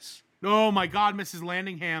dies? Oh my God, Mrs.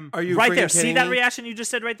 Landingham. Are you right there? See that reaction you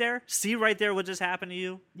just said right there? See right there what just happened to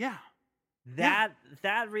you? Yeah.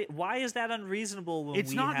 Why is that unreasonable when It's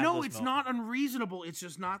we not. have No, those it's moments? not unreasonable. It's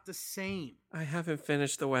just not the same. I haven't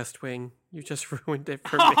finished The West Wing. You just ruined it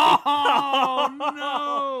for me. Oh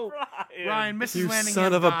no, Ryan. Ryan, Mrs. You Landingham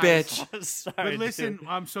son of a dies. bitch. I'm sorry, But listen, dude.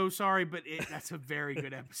 I'm so sorry, but that's a very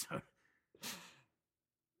good episode.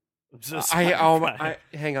 I'm so sorry, Brian.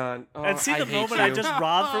 Hang on. Oh, And see I the hate moment you. I just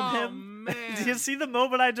robbed from Oh, him? man. Do you see the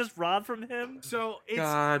moment I just robbed from him? So it's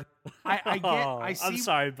God. I get Oh, I see. I'm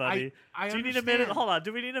sorry, buddy. I Do you need a understand. minute? Hold on.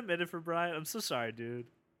 Do we need a minute for Brian? I'm so sorry, dude.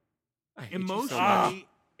 I hate you so Emotionally,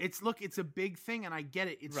 much. it's a big thing, and I get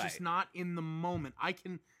it. It's Right. just not in the moment. I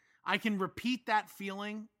can repeat that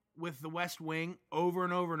feeling with The West Wing over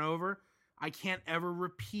and over and over. I can't ever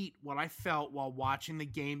repeat what I felt while watching the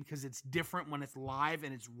game because it's different when it's live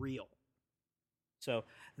and it's real. So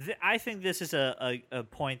I think this is a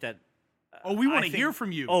point that. Oh, we want I to think- hear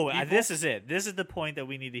from you. Oh, people. this is it. This is the point that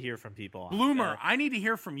we need to hear from people. on. Bloomer. I need to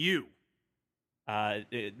hear from you.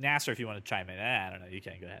 Nasser, if you want to chime in. I don't know. You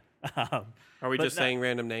can go ahead. Are we but just no- saying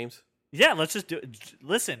random names? Yeah, let's just do it.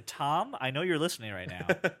 Listen, Tom, I know you're listening right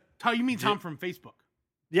now. You mean Tom from Facebook?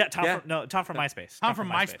 Yeah, Tom. Yeah. Tom from MySpace. Tom from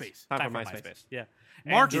MySpace. Tom Tom from from MySpace. MySpace. Yeah.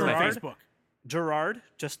 Mark's And from Gerard- Facebook. Gerard,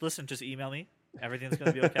 just listen. Just email me. Everything's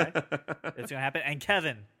gonna be okay. It's gonna happen. And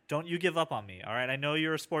Kevin, don't you give up on me. All right. I know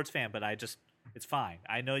you're a sports fan, but it's fine.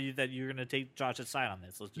 I know that you're gonna take Josh's side on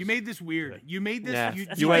this. Let's just, You made this weird. You made this. Yeah. You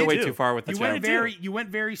You went did- way do. too far with the You term. went very. You went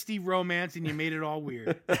very Steve Romance, and you made it all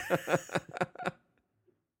weird.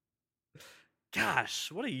 Gosh,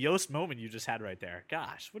 what a Yost moment you just had right there.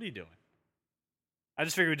 Gosh, what are you doing? I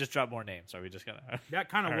just figured we'd just drop more names. Are we just gonna? That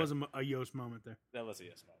kind of All right. was a Yost moment there. That was a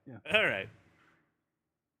yes moment. Yeah. All right.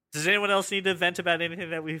 Does anyone else need to vent about anything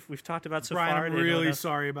that we've talked about so Brian, far? I'm Anyone really else?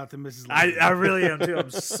 sorry about the Mrs. I Lincoln. really am too.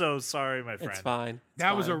 I'm so sorry, my friend. It's fine. It's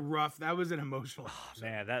That was fine. a rough. That was an emotional. episode.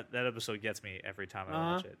 Man, that episode gets me every time I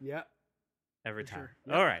watch it. Yeah. Every for time. sure.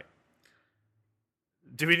 Yep. All right.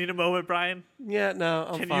 Do we need a moment, Brian? Yeah, no,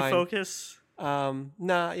 I'm Can fine. you focus?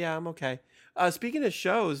 Nah, yeah, I'm okay. Speaking of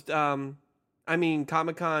shows, I mean,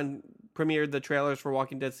 Comic-Con premiered the trailers for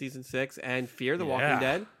Walking Dead Season 6 and Fear the Yeah. Walking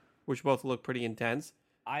Dead, which both look pretty intense.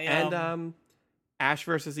 And Ash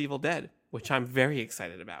versus Evil Dead, which I'm very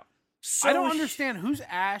excited about. so I don't understand who's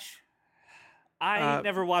Ash. I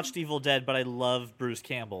never watched Evil Dead, but I love Bruce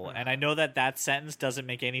Campbell, and I know that sentence doesn't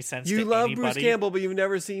make any sense. You to love anybody. Bruce Campbell, but you've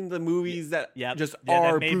never seen the movies that Yep. just Yeah,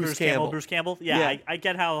 that are made Bruce Campbell. Bruce Campbell. Yeah, Yeah. I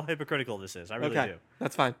get how hypocritical this is. I really Okay, do.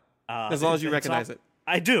 that's fine. As long as you it's recognize on- it.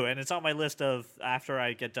 I do, and it's on my list of after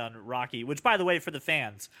I get done Rocky. Which, by the way, for the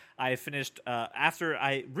fans, I finished after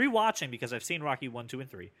I rewatching because I've seen Rocky 1, 2, and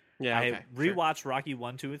 3. Yeah, I okay, sure. rewatched Rocky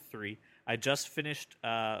 1, 2, and 3. I just finished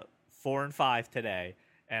 4 and 5 today,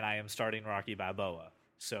 and I am starting Rocky Balboa.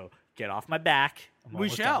 So get off my back. I'm We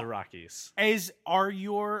almost shall. done the Rockies. Are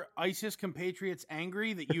your ISIS compatriots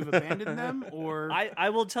angry that you've abandoned them, or I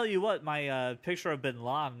will tell you what, my picture of Bin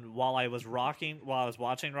Laden while I was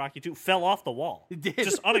watching Rocky 2 fell off the wall. It did.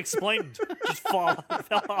 Just unexplained. Just fell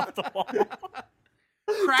off the wall. crack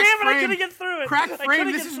Damn it, I frame? couldn't get through it. Crack I frame.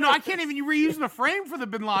 couldn't This get is through no. I it. can't even reuse the frame for the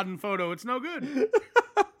Bin Laden photo. It's no good.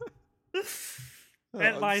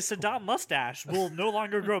 And my Saddam mustache will no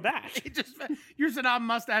longer grow back. It just your Saddam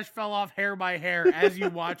mustache fell off hair by hair as you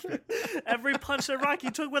watched it. Every punch that Rocky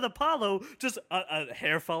took with Apollo, just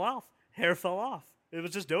hair fell off. Hair fell off. It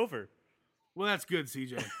was just over. Well, that's good,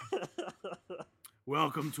 CJ.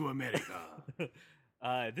 Welcome to America.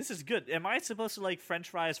 This is good. Am I supposed to like French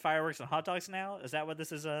fries, fireworks, and hot dogs now? Is that what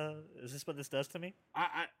this is? Is this what this does to me?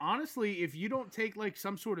 I honestly, if you don't take like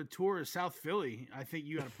some sort of tour of South Philly, I think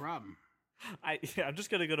you got a problem. I'm just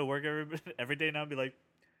gonna go to work every day now and be like,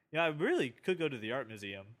 yeah, I really could go to the art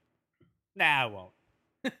museum. Nah, I won't.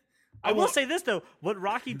 I will say this though: what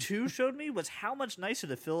Rocky 2 showed me was how much nicer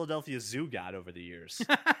the Philadelphia Zoo got over the years.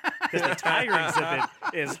 Because the tiger exhibit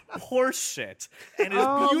is horse shit and is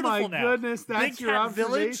Oh, beautiful my now. goodness, that's Big your Cat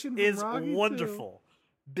Village observation from is Rocky 2. wonderful.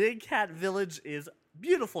 Big Cat Village is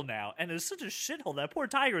beautiful now, and it's such a shithole. That poor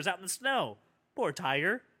tiger is out in the snow. Poor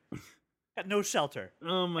tiger. Got no shelter.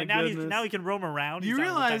 Oh my and now goodness! now he can roam around. you He's not in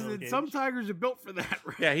a realize tiny little that some cage. tigers are built for that,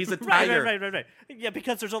 right? Yeah, he's a Right, tiger. right. Yeah,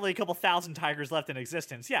 because there's only a couple thousand tigers left in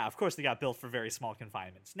existence. Yeah, of course they got built for very small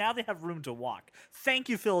confinements. Now they have room to walk. Thank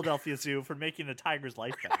you, Philadelphia Zoo, for making the tiger's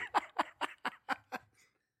life better.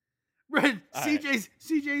 Right. All right.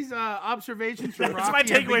 CJ's observations from That's Rocky my have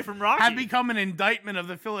takeaway be- from Rocky. have become an indictment of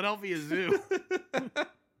the Philadelphia Zoo.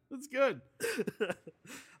 That's good.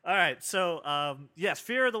 All right, so yes,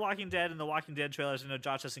 Fear of the Walking Dead and the Walking Dead trailers. I know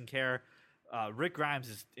Josh doesn't care Rick Grimes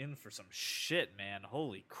is in for some shit, man.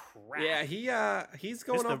 Holy crap! Yeah, he's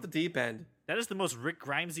going off the deep end. That is the most Rick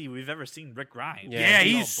Grimesy we've ever seen. Rick Grimes. Yeah,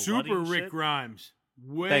 He's he's all bloody super and Rick shit. Grimes.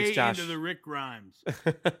 Way Thanks, Josh. into the Rick Grimes.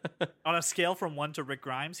 On a scale from 1 to Rick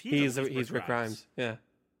Grimes, He's Rick Grimes. Yeah.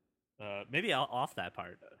 Maybe I'll off that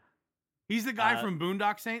part. He's the guy from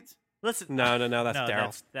Boondock Saints? Listen. No, that's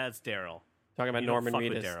Daryl. That's Daryl. Talking about You don't Norman fuck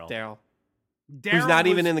with Reedus. Daryl. Who's not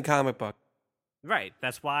even in the comic book. Right.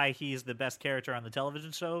 That's why he's the best character on the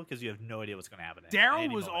television show, because you have no idea what's going to happen.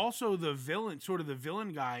 Daryl was also the villain, sort of the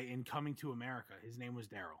villain guy in Coming to America. His name was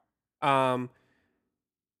Daryl.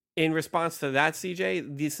 In response to that,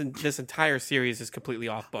 CJ, this entire series is completely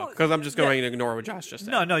off book because I'm just going to ignore what Josh just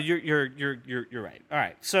said. No, you're right. All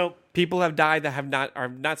right. So people have died that are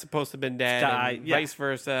not supposed to have been dead, and vice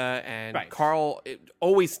versa. And Carl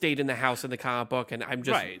always stayed in the house in the comic book, and I'm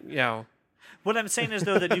just What I'm saying is,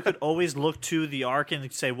 though, that you could always look to the arc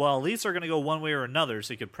and say, well, at least they're going to go one way or another,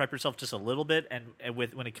 so you could prep yourself just a little bit. And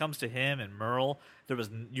when it comes to him and Merle,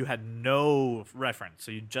 you had no reference,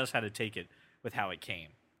 so you just had to take it with how it came,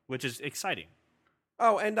 which is exciting.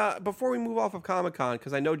 Oh, and before we move off of Comic-Con,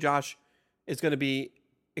 because I know Josh is going to be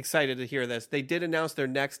excited to hear this, they did announce their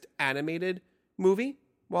next animated movie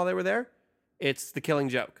while they were there. It's The Killing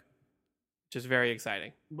Joke, which is very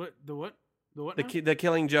exciting. What? The what? The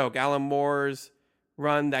Killing Joke, Alan Moore's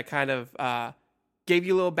run that kind of gave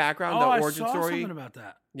you a little background, the origin story. I saw story. something about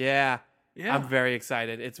that. Yeah, I'm very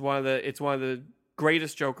excited. It's one of the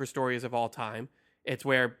greatest Joker stories of all time. It's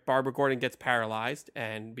where Barbara Gordon gets paralyzed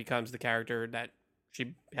and becomes the character that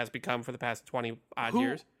she has become for the past 20 odd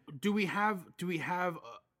years. Do we have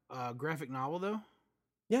a graphic novel though?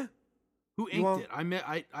 Yeah. Who inked it?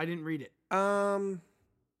 I didn't read it.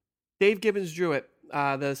 Dave Gibbons drew it.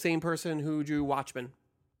 The same person who drew Watchmen.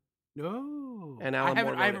 No, and Alan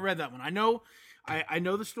Moore I haven't read that one. I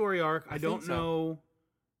know the story arc. I don't know.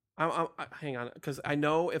 Hang on, because I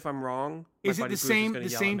know if I'm wrong. Is it the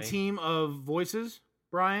same team of voices,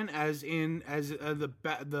 Brian, as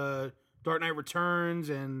the Dark Knight Returns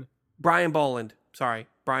and Brian Boland? Sorry,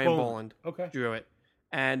 Brian Boland. Okay, drew it,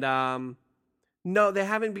 and no, they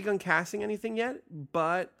haven't begun casting anything yet,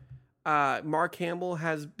 but. Mark Hamill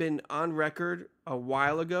has been on record a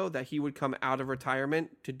while ago that he would come out of retirement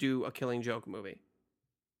to do a Killing Joke movie.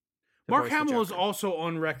 Mark Hamill is also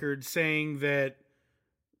on record saying that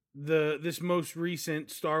this most recent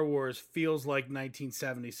Star Wars feels like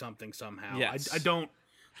 1970 something somehow. Yes. I don't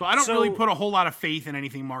really put a whole lot of faith in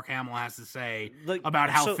anything Mark Hamill has to say about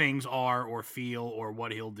how things are or feel or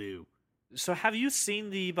what he'll do. So have you seen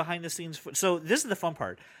the behind the scenes? So this is the fun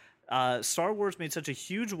part. Star Wars made such a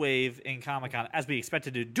huge wave in Comic-Con, as we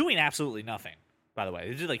expected to, doing absolutly nothing, by the way.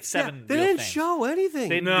 They did like 7 they real didn't things. show anything.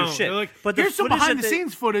 They didn't do shit. Like, but here's some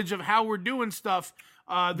behind-the-scenes footage of how we're doing stuff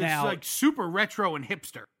that's like super retro and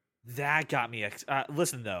hipster. That got me...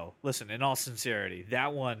 Listen, in all sincerity,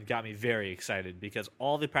 that one got me very excited because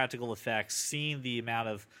all the practical effects, seeing the amount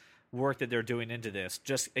of work that they're doing into this,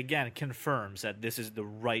 just, again, confirms that this is the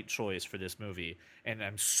right choice for this movie. And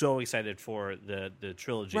I'm so excited for the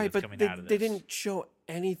trilogy that's coming out of this. They didn't show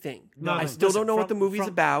anything. No, I still don't know what the movie's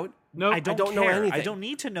about. No, I don't know anything. I don't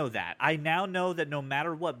need to know that. I now know that no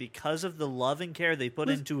matter what, because of the love and care they put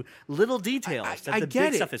into little details, that the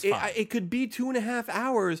big stuff is fun. It could be 2.5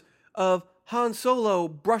 hours of Han Solo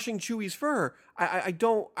brushing Chewie's fur.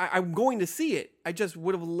 I'm going to see it. I just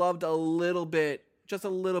would have loved a little bit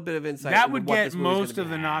of insight. That would get most of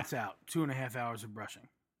the knots out. 2.5 hours of brushing.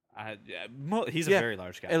 He's a very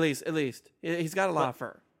large guy. At least he's got a lot of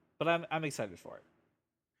fur. But I'm excited for it.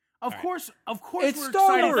 Of course, it's we're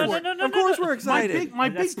Star excited Wars. for it. Of course, we're excited. My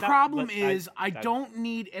big problem is I don't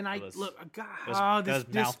need, and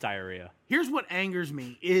That's mouth diarrhea. Here's what angers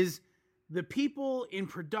me is the people in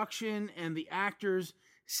production and the actors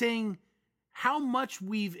saying how much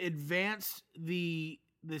we've advanced the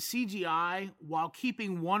CGI while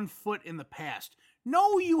keeping one foot in the past.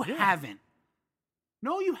 No, you haven't.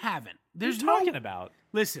 No, you haven't. What are you talking about?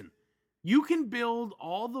 Listen, you can build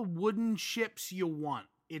all the wooden ships you want.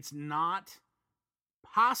 It's not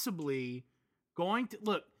possibly going to...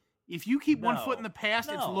 Look, if you keep one foot in the past,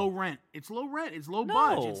 it's low rent. It's low rent. It's low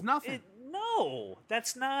budget. It's nothing.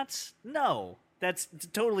 That's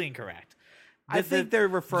totally incorrect. I think they're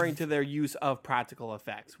referring to their use of practical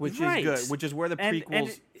effects, which is good, which is where the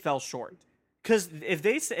prequels fell short. Because if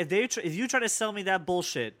you try to sell me that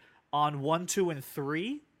bullshit on 1, 2, and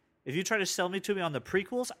 3, if you try to sell me on the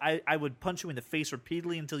prequels, I would punch you in the face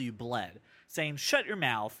repeatedly until you bled, saying, shut your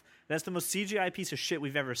mouth. That's the most CGI piece of shit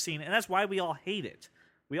we've ever seen, and that's why we all hate it.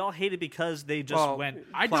 We all hate it because they just Well, went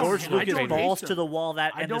I plus- don't- George I Lucas don't hate balls them. to the wall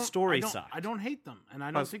that I and the don't- story I don't, sucked. I don't hate them, and I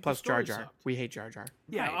don't plus, think plus the Jar story Jar. sucked. We hate Jar Jar.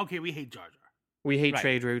 Yeah, Right. okay, we hate Jar Jar. We hate Right.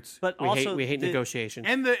 trade routes. But we also hate the- negotiations.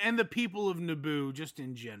 And the people of Naboo, just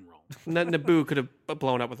in general. Naboo could have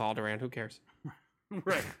blown up with Alderaan. Who cares?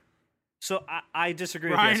 Right. So I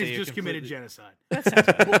disagree Ryan with you. has I say just you're committed completely- genocide. That sounds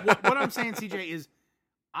right. But what I'm saying, CJ, is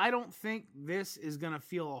I don't think this is going to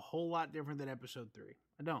feel a whole lot different than Episode 3.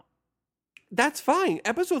 I don't. That's fine.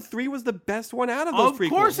 Episode 3 was the best one out of those Of prequels.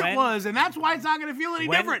 course it When- was, and that's why it's not going to feel any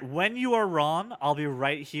different. When you are wrong, I'll be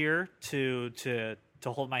right here to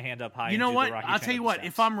hold my hand up high. You and know do what? The Rocky I'll tell you what.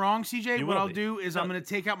 If I'm wrong, CJ, You what will I'll be. do is No. I'm going to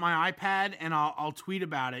take out my iPad and I'll tweet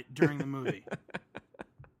about it during the movie.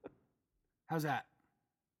 How's that?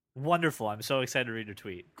 Wonderful. I'm so excited to read your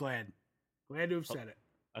tweet. Glad to have said it.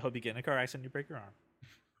 I hope you get in a car accident and you break your arm.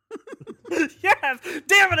 Yes!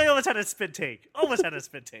 Damn it, I almost had a spit take.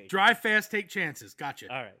 Drive fast, take chances. Gotcha.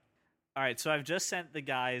 All right. So I've just sent the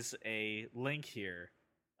guys a link here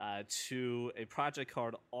to a project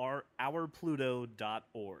called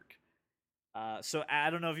ourpluto.org. So I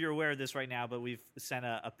don't know if you're aware of this right now, but we've sent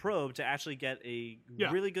a probe to actually get a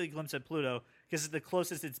really good glimpse at Pluto because it's the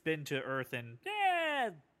closest it's been to Earth and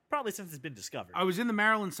probably since it's been discovered. I was in the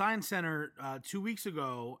Maryland Science Center 2 weeks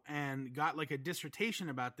ago and got like a dissertation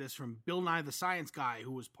about this from Bill Nye the Science Guy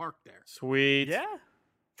who was parked there. Sweet. Yeah?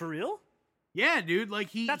 For real? Yeah, dude. Like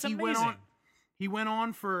he That's went amazing. on. He went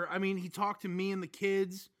on for. I mean, he talked to me and the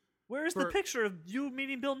kids. Where's the picture of you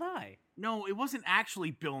meeting Bill Nye? No, it wasn't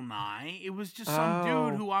actually Bill Nye. It was just some Oh.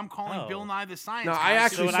 dude who I'm calling Oh. Bill Nye the Science No, Guy. I So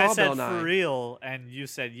actually when I saw said Bill Nye. for real and you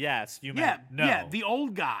said yes, you Yeah, meant no. yeah, the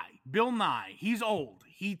old guy, Bill Nye. He's old.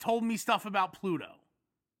 He told me stuff about Pluto.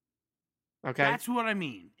 Okay. That's what I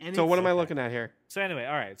mean. And So it's- what am I okay. looking at here? So anyway,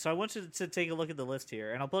 all right. So I want you to take a look at the list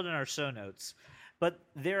here, and I'll put it in our show notes. But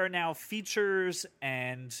there are now features,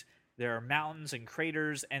 and there are mountains and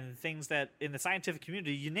craters and things that in the scientific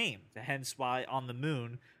community you name. Hence why on the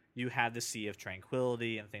moon you had the Sea of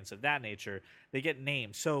Tranquility and things of that nature. They get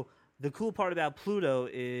named. So the cool part about Pluto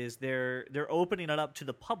is they're opening it up to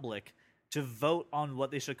the public to vote on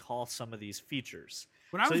what they should call some of these features.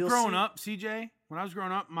 When I So was you'll growing see- up, CJ, when I was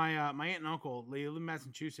growing up, my my aunt and uncle they lived in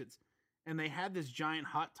Massachusetts, and they had this giant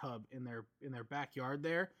hot tub in their backyard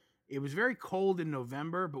there. It was very cold in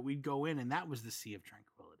November, but we'd go in, and that was the Sea of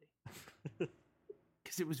Tranquility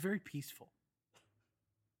because it was very peaceful.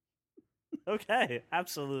 Okay,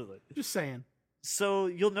 absolutely. Just saying. So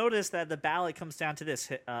you'll notice that the ballot comes down to this: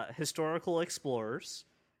 historical explorers,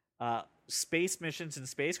 space missions and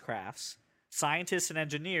spacecrafts, scientists and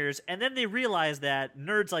engineers, and then they realize that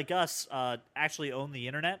nerds like us actually own the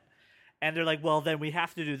internet, and they're like, well, then we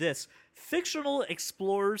have to do this: fictional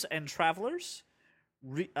explorers and travelers,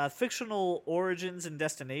 fictional origins and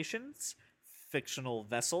destinations, fictional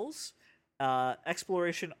vessels,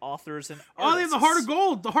 exploration authors and Oh, they have the Heart of artists.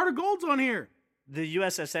 Gold. The Heart of Gold's on here. The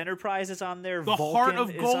USS Enterprise is on there. The Vulcan Heart of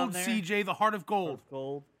is on Gold, there. CJ. The Heart of Heart Gold. of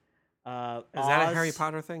Gold. Is that a Oz. Harry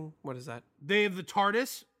Potter thing? What is that? They have the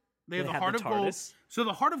TARDIS. They have They the have Heart the of Gold. TARDIS. So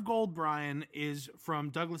the Heart of Gold, Brian, is from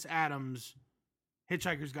Douglas Adams'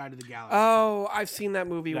 Hitchhiker's Guide to the Galaxy. Oh, I've seen that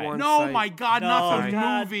movie Right. once. no, my God, not No, the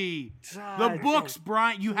God. movie. The God, books,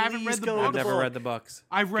 Brian. You haven't Please read the go I've books. the never book. read the books.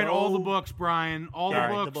 I've read all the Go. books, Brian. All Yeah,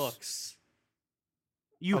 the read books. the books.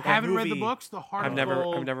 You Okay. haven't read the Movie. books? The Heart I've of never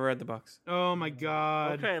Gold. read the books. Oh my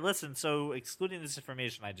God. Okay, listen. So excluding this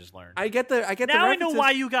information I just learned. I get the now I references. know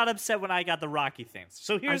why you got upset when I got the Rocky things.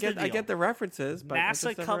 So here's the deal. I get the references, but I've just NASA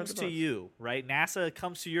never read comes the to books. you, right? NASA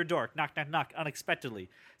comes to your door, knock, knock, knock, unexpectedly.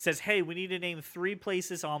 Says, hey, we need to name 3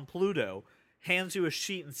 places on Pluto. Hands you a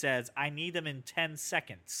sheet and says, I need them in 10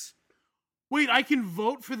 seconds. Wait, I can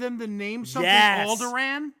vote for them to name something Yes.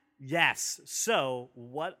 Alderaan? Yes. So,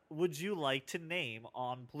 what would you like to name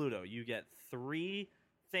on Pluto? You get 3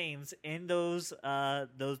 things in those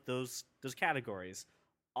categories: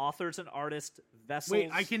 authors and artists, vessels.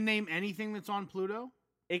 Wait, I can name anything that's on Pluto?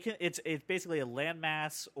 It's basically a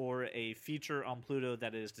landmass or a feature on Pluto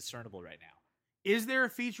that is discernible right now. Is there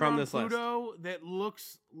a feature From on this list. Pluto that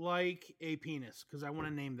looks like a penis? Because I want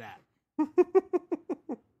to name that.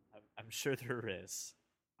 I'm sure there is.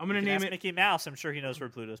 I'm going to You can name ask it. Mickey Mouse. I'm sure he knows where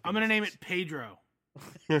Pluto's. I'm going to name penis it Pedro.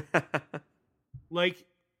 Like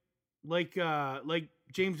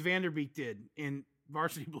James Vanderbeek did in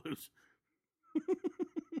Varsity Blues.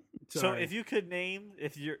 So Sorry. if you could name,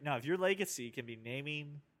 if your legacy can be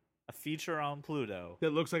naming a feature on Pluto,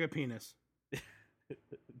 that looks like a penis.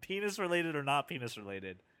 penis related or not penis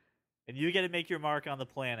related, and you get to make your mark on the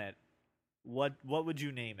planet, what would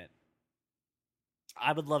you name it?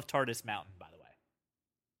 I would love TARDIS Mountain, by the way.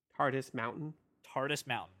 TARDIS Mountain. TARDIS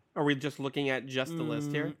Mountain. Are we just looking at just the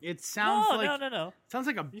list here? It sounds No. sounds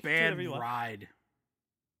like a You can do bad whatever you want. ride.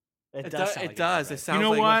 It It does. does. sound It like does. a It sounds You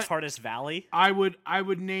know like what? TARDIS Valley. I would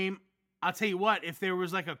name. I'll tell you what. If there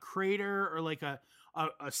was like a crater or like a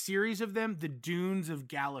series of them, the Dunes of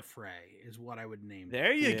Gallifrey is what I would name.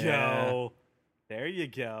 There you Yeah. go. There you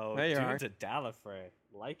go. There you Dunes are. of Gallifrey.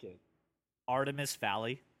 Like it. Artemis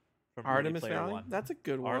Valley. From Artemis Ready Player Valley. One. That's a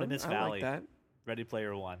good one. Artemis I Valley. like Ready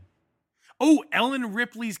Player One. Oh, Ellen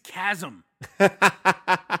Ripley's Chasm. that.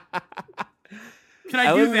 Can I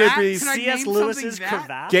Ellen do that? Ripley's Can I C.S. name Lewis's something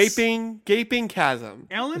that? crevasse. Gaping chasm.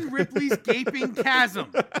 Ellen Ripley's Gaping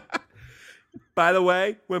Chasm. By the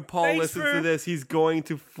way, when Paul Thanks listens for- to this, he's going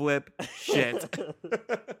to flip shit.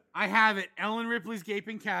 I have it. Ellen Ripley's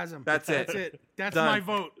Gaping Chasm. That's it. That's it. That's Done. my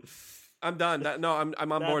vote. I'm done.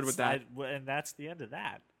 I'm on board with that. And that's the end of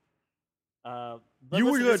that. But You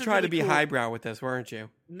were listen, going this to is try to really be cool. highbrow with this, weren't you?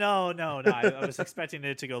 No. I was expecting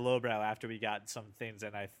it to go lowbrow after we got some things,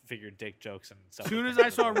 and I figured dick jokes and stuff. As soon as I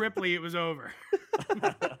saw Ripley, it was over.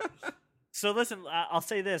 So listen, I'll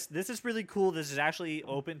say this. This is really cool. This is actually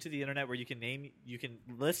open to the internet where you can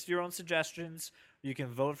list your own suggestions. You can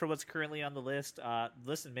vote for what's currently on the list.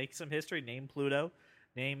 Listen, make some history. Name Pluto.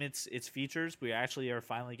 Name its features. We actually are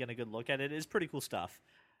finally getting a good look at it. It's pretty cool stuff.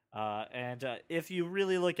 And if you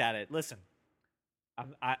really look at it, listen,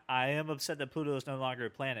 I am upset that Pluto is no longer a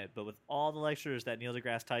planet, but with all the lectures that Neil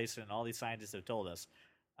deGrasse Tyson and all these scientists have told us,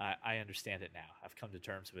 I understand it now. I've come to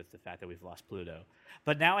terms with the fact that we've lost Pluto.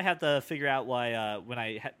 But now I have to figure out why when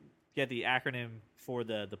I get the acronym for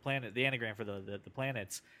the planet, the anagram for the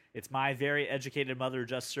planets, it's my very educated mother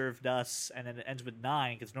just served us, and then it ends with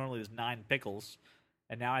 9, because normally there's 9 pickles.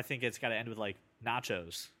 And now I think it's got to end with, like,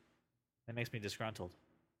 nachos. That makes me disgruntled.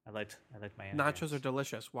 I liked my anagrams. Nachos are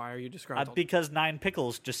delicious. Why are you disgruntled? Because 9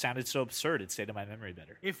 pickles just sounded so absurd. It stayed in my memory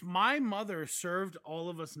better. If my mother served all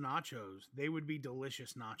of us nachos, they would be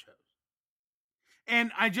delicious nachos.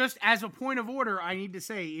 And I just, as a point of order, I need to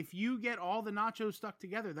say, if you get all the nachos stuck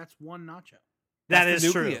together, that's one nacho. That That's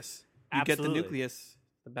is the true. nucleus. You get the Absolutely. nucleus,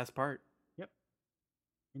 the best part.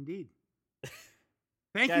 Indeed.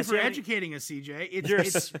 Thank Guys, you for you have any- educating us, CJ. You're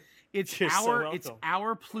It's you're so it's welcome.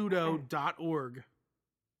 ourpluto.org.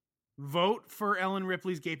 Vote for Ellen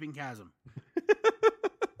Ripley's Gaping Chasm.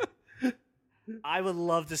 I would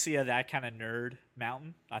love to see that kind of nerd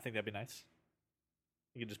mountain. I think that'd be nice.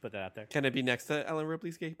 You can just put that out there. Can it be next to Ellen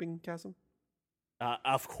Ripley's Gaping Chasm?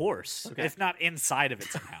 Of course, Okay. if not inside of it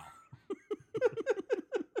somehow.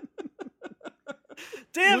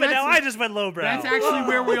 Damn Well, it! Now that's- I just went lowbrow. That's actually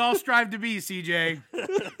where we all strive to be, CJ.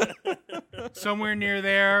 Somewhere near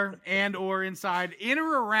there and or inside, in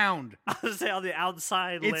or around. I was say on the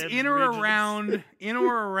outside. It's land in or regions.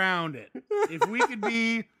 around it. If we could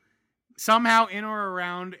be somehow in or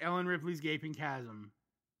around Ellen Ripley's Gaping Chasm,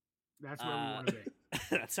 that's where we want to be.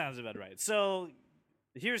 That sounds about right. So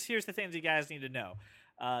here's the things you guys need to know.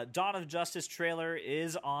 Dawn of Justice trailer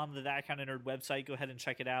is on the That Kind of Nerd website. Go ahead and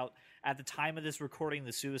check it out. At the time of this recording,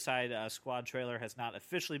 the Suicide Squad trailer has not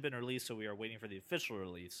officially been released, so we are waiting for the official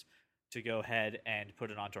release to go ahead and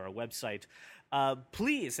put it onto our website.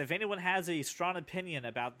 Please, if anyone has a strong opinion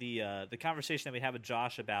about the conversation that we have with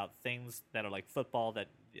Josh about things that are like football that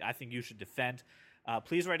I think you should defend,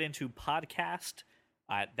 please write into podcast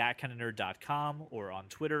at thatkindofnerd.com or on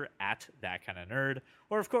Twitter at thatkindofnerd,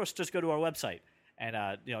 or of course just go to our website and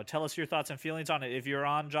tell us your thoughts and feelings on it. If you're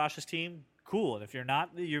on Josh's team, cool, and if you're not,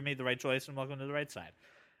 you made the right choice and welcome to the right side.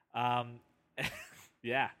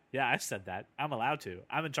 Yeah, I said that. I'm allowed to.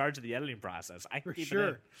 I'm in charge of the editing process. I can For keep sure.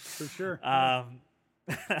 it For sure.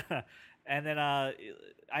 in. And then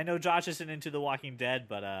I know Josh isn't into The Walking Dead,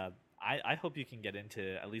 but I hope you can get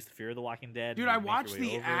into at least Fear of the Walking Dead. Dude, and I make your watched way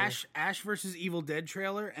the over. Ash versus Evil Dead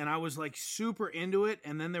trailer, and I was like super into it,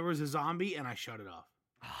 and then there was a zombie, and I shut it off.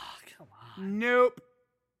 Oh, come on. Nope.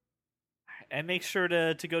 And make sure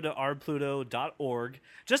to go to ourpluto.org.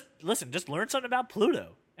 Just listen, just learn something about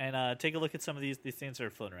Pluto and take a look at some of these things that are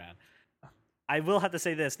floating around. I will have to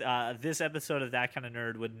say this: this episode of That Kind of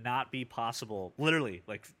Nerd would not be possible, literally,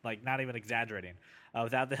 like not even exaggerating,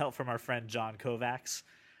 without the help from our friend John Kovacs,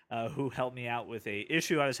 who helped me out with a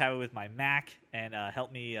issue I was having with my Mac and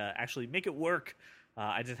helped me actually make it work.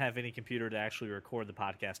 I didn't have any computer to actually record the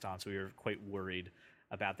podcast on, so we were quite worried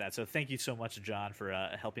about that. So thank you so much, John, for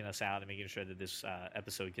helping us out and making sure that this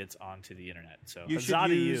episode gets onto the internet. So You should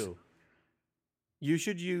huzzah to use- you. You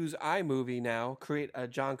should use iMovie now. Create a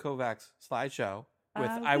John Kovacs slideshow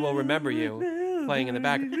with "I Will Remember You" playing in the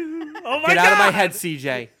back. Oh my Get God! out of my head,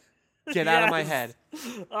 CJ. Get out of my Yes. head.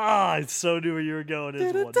 Oh, I so knew where you were going.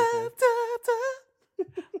 It's wonderful.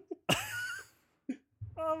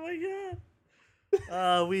 Oh my God.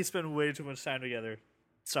 We spend way too much time together.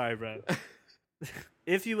 Sorry, Brent.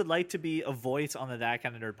 If you would like to be a voice on the That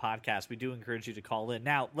Kind of Nerd podcast, we do encourage you to call in.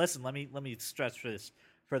 Now, listen, let me stress this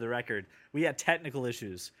for the record. We had technical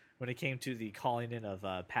issues when it came to the calling in of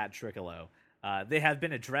Pat Tricolo. They have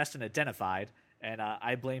been addressed and identified, and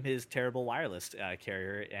I blame his terrible wireless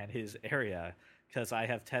carrier and his area, because I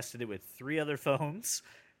have tested it with 3 other phones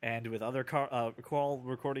and with other call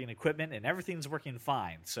recording equipment, and everything's working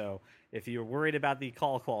fine. So if you're worried about the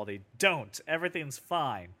call quality, don't. Everything's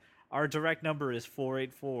fine. Our direct number is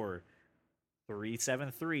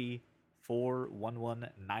 484-373-4119.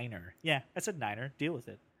 Yeah, I said niner. Deal with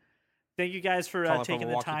it. Thank you guys for taking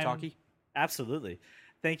the time. Absolutely.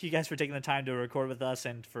 Thank you guys for taking the time to record with us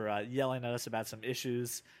and for yelling at us about some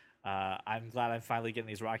issues. I'm glad I'm finally getting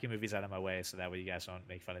these Rocky movies out of my way, so that way you guys don't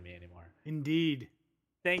make fun of me anymore. Indeed.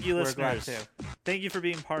 Thank you, listeners. We're glad too. Thank you for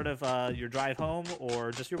being part of your drive home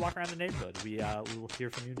or just your walk around the neighborhood. We will hear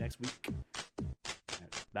from you next week.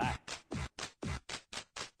 Bye.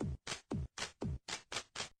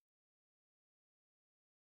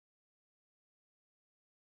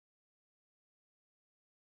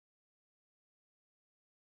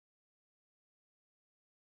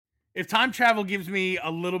 If time travel gives me a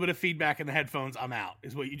little bit of feedback in the headphones, I'm out,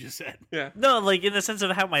 is what you just said. Yeah. No, like in the sense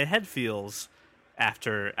of how my head feels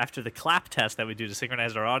after the clap test that we do to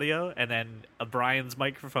synchronize our audio, and then Brian's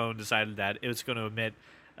microphone decided that it was going to emit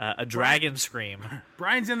a dragon scream.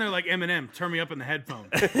 Brian's in there like Eminem. Turn me up in the headphones.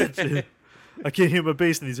 I can't hear my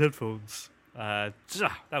bass in these headphones. That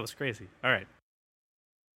was crazy. All right.